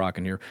to keep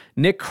rocking here.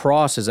 Nick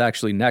Cross is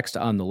actually next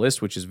on the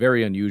list, which is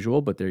very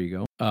unusual, but there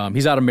you go.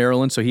 He's out of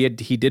Maryland, so he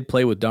did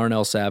play with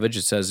Darnell Savage.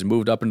 It says he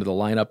moved up into the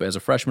lineup as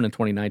a freshman in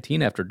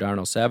 2019 after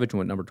Darnell Savage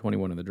went number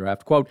 21 in the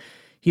draft. Quote,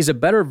 he's a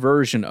better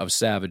version of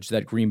Savage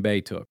that Green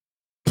Bay took.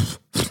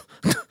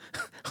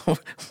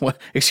 What?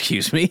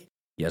 Excuse me?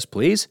 Yes,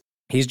 please.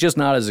 He's just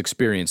not as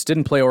experienced.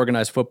 Didn't play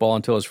organized football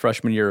until his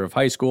freshman year of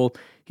high school.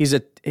 He's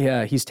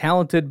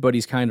talented, but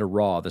he's kind of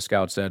raw, the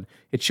scout said.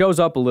 It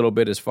shows up a little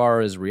bit as far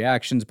as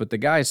reactions, but the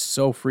guy's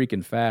so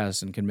freaking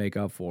fast and can make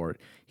up for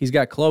it. He's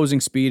got closing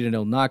speed, and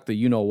he'll knock the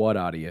you-know-what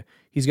out of you.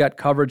 He's got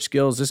coverage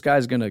skills. This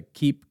guy's going to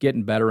keep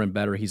getting better and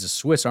better. He's a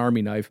Swiss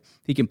Army knife.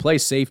 He can play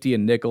safety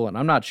and nickel, and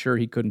I'm not sure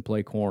he couldn't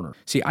play corner.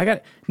 See, I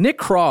got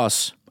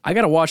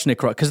to watch Nick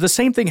Cross, because the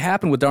same thing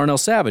happened with Darnell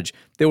Savage.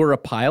 There were a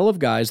pile of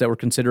guys that were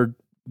considered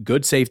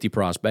good safety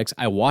prospects.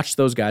 I watched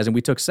those guys, and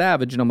we took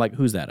Savage, and I'm like,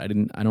 who's that? I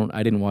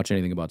didn't watch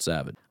anything about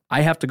Savage.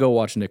 I have to go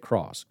watch Nick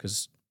Cross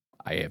because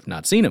I have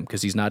not seen him,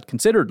 because he's not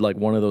considered like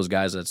one of those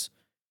guys that's.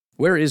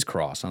 Where is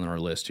Cross on our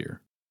list here?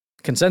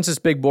 Consensus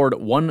Big Board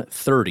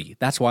 130.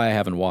 That's why I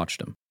haven't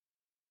watched him.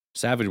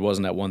 Savage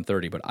wasn't at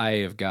 130, but I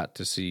have got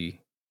to see.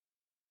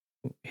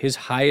 His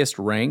highest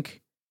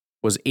rank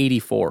was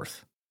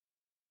 84th,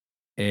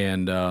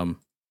 and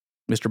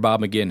Mr.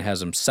 Bob McGinn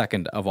has him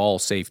second of all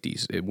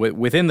safeties.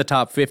 Within the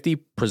top 50,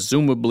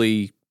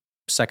 presumably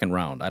second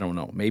round. I don't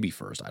know. Maybe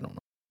first. I don't know.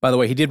 By the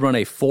way, he did run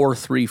a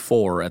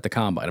 4.34 at the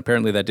combine.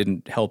 Apparently that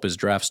didn't help his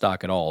draft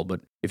stock at all.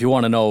 But if you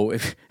want to know,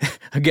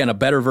 again, a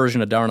better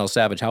version of Darnell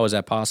Savage, how is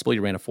that possible? He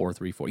ran a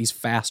 4.34. He's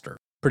faster.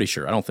 Pretty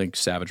sure. I don't think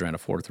Savage ran a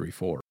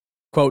 4.34.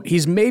 Quote,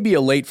 he's maybe a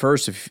late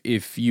first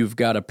if you've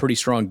got a pretty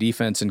strong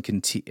defense and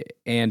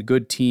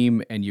good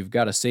team, and you've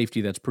got a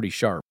safety that's pretty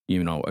sharp.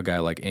 You know, a guy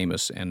like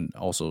Amos and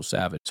also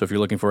Savage. So if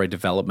you're looking for a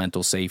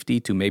developmental safety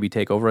to maybe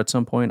take over at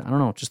some point, I don't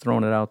know, just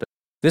throwing it out there.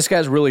 This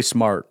guy's really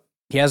smart.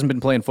 He hasn't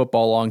been playing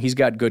football long. He's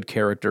got good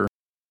character.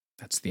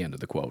 That's the end of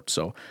the quote.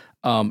 So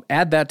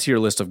add that to your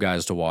list of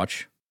guys to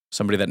watch.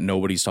 Somebody that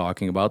nobody's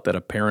talking about that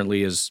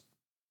apparently is,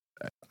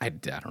 I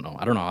don't know.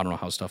 I don't know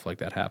how stuff like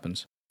that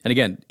happens. And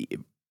again,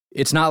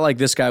 it's not like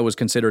this guy was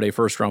considered a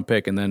first-round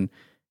pick and then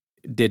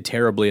did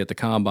terribly at the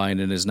combine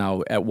and is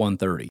now at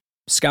 130.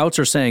 Scouts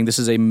are saying this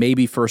is a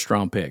maybe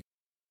first-round pick,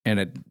 and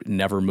it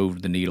never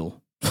moved the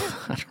needle.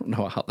 I don't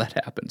know how that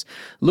happens.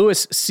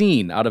 Lewis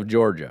Seen out of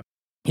Georgia.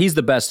 He's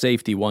the best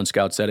safety, one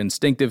scout said.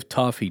 Instinctive,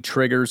 tough, he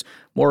triggers,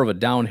 more of a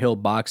downhill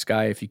box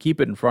guy. If you keep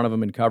it in front of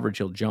him in coverage,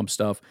 he'll jump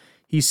stuff.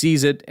 He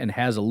sees it and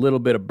has a little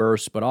bit of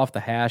burst, but off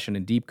the hash and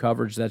in deep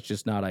coverage, that's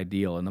just not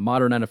ideal. In the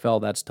modern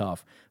NFL, that's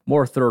tough.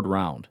 More third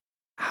round.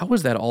 How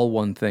is that all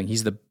one thing?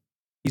 He's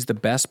the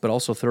best, but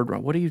also third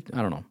round.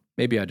 I don't know.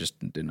 Maybe I just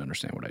didn't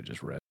understand what I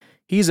just read.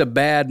 He's a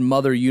bad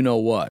mother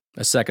you-know-what,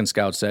 a second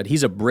scout said.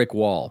 He's a brick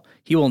wall.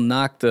 He will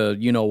knock the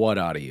you-know-what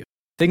out of you.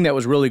 Thing that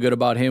was really good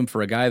about him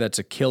for a guy that's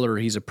a killer,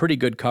 he's a pretty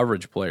good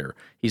coverage player.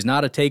 He's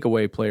not a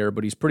takeaway player,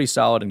 but he's pretty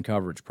solid in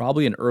coverage.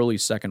 Probably an early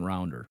second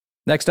rounder.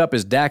 Next up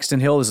is Daxton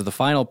Hill. This is the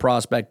final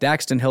prospect.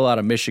 Daxton Hill out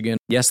of Michigan.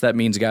 Yes, that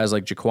means guys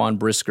like Jaquan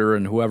Brisker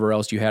and whoever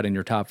else you had in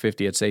your top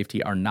 50 at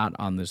safety are not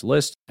on this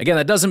list. Again,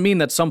 that doesn't mean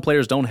that some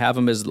players don't have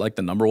him as like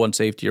the number one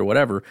safety or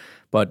whatever,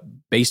 but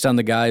based on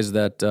the guys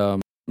that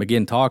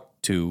McGinn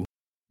talked to,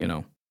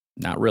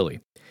 not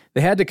really. They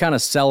had to kind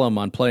of sell him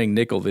on playing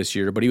nickel this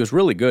year, but he was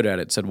really good at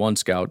it, said one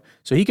scout.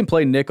 So he can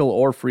play nickel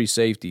or free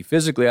safety.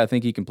 Physically, I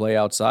think he can play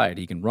outside.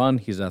 He can run.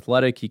 He's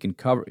athletic. He can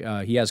cover.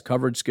 He has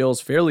coverage skills,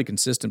 fairly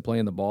consistent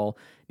playing the ball.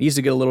 Needs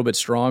to get a little bit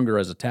stronger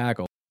as a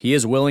tackle. He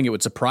is willing. It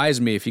would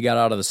surprise me if he got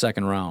out of the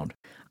second round.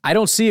 I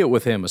don't see it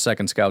with him, a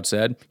second scout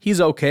said.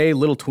 He's okay,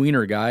 little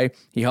tweener guy.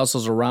 He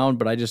hustles around,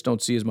 but I just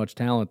don't see as much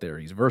talent there.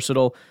 He's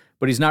versatile,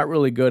 but he's not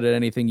really good at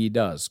anything he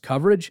does.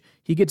 Coverage,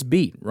 he gets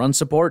beat. Run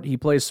support, he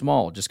plays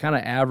small, just kind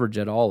of average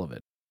at all of it.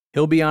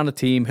 He'll be on a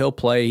team, he'll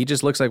play. He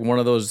just looks like one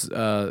of those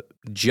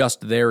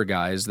just there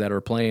guys that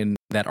are playing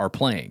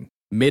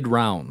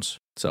mid-rounds.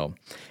 So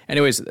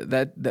anyways,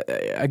 that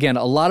again,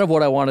 a lot of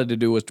what I wanted to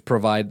do was to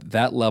provide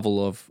that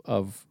level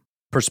of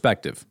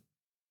perspective,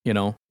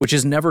 which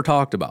is never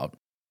talked about.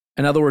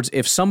 In other words,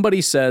 if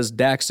somebody says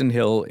Daxton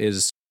Hill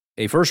is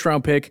a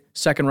first-round pick,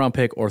 second-round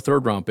pick, or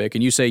third-round pick,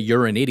 and you say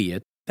you're an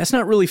idiot, that's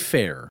not really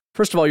fair.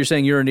 First of all, you're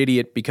saying you're an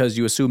idiot because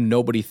you assume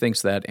nobody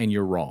thinks that, and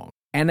you're wrong.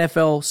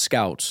 NFL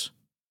scouts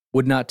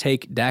would not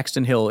take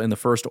Daxton Hill in the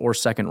first or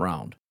second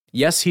round.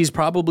 Yes, he's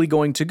probably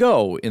going to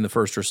go in the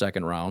first or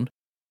second round,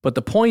 but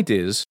the point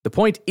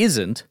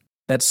isn't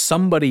that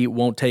somebody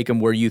won't take him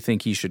where you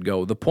think he should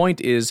go. The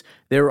point is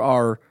there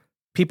are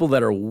people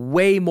that are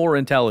way more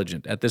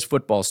intelligent at this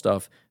football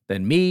stuff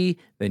than me,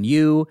 than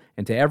you,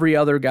 and to every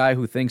other guy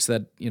who thinks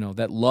that,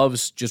 that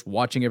loves just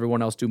watching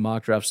everyone else do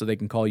mock drafts so they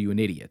can call you an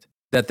idiot.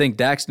 that think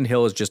Daxton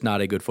Hill is just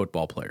not a good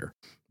football player.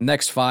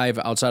 Next 5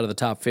 outside of the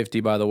top 50,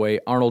 by the way,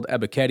 Arnold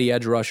Ebiketie,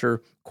 edge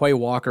rusher, Quay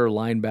Walker,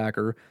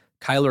 linebacker,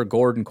 Kyler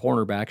Gordon,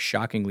 cornerback,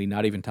 shockingly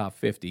not even top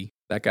 50.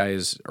 That guy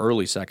is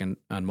early second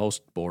on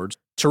most boards.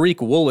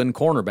 Tariq Woolen,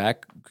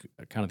 cornerback,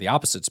 kind of the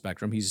opposite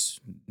spectrum. He's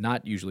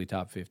not usually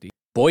top 50.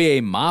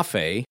 Boye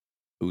Mafe,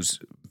 who's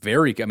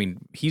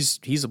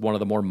he's one of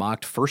the more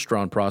mocked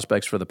first-round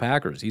prospects for the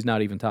Packers. He's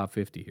not even top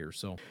 50 here.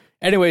 So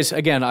anyways,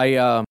 again,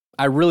 I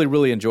really,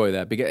 really enjoy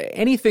that, because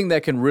anything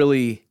that can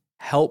really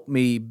help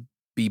me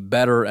be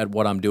better at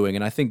what I'm doing,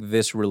 and I think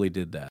this really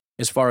did that,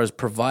 as far as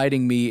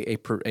providing me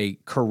a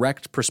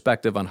correct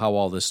perspective on how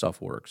all this stuff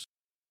works.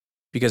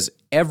 Because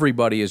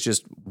everybody is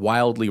just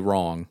wildly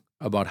wrong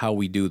about how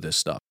we do this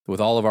stuff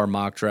with all of our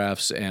mock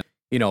drafts. And,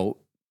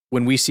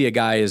 when we see a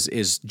guy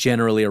is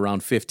generally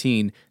around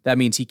 15, that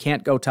means he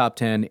can't go top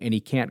 10 and he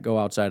can't go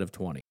outside of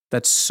 20.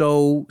 That's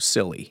so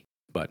silly.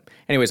 But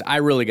anyways, I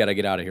really got to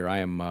get out of here. I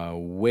am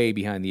way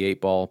behind the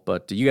 8 ball,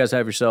 but you guys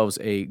have yourselves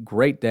a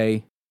great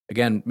day.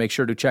 Again, make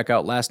sure to check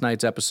out last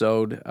night's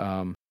episode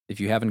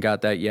if you haven't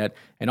got that yet.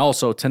 And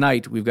also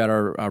tonight, we've got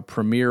our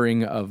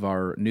premiering of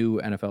our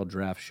new NFL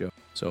draft show.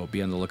 So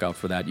be on the lookout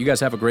for that. You guys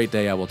have a great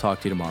day. I will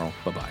talk to you tomorrow.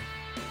 Bye-bye.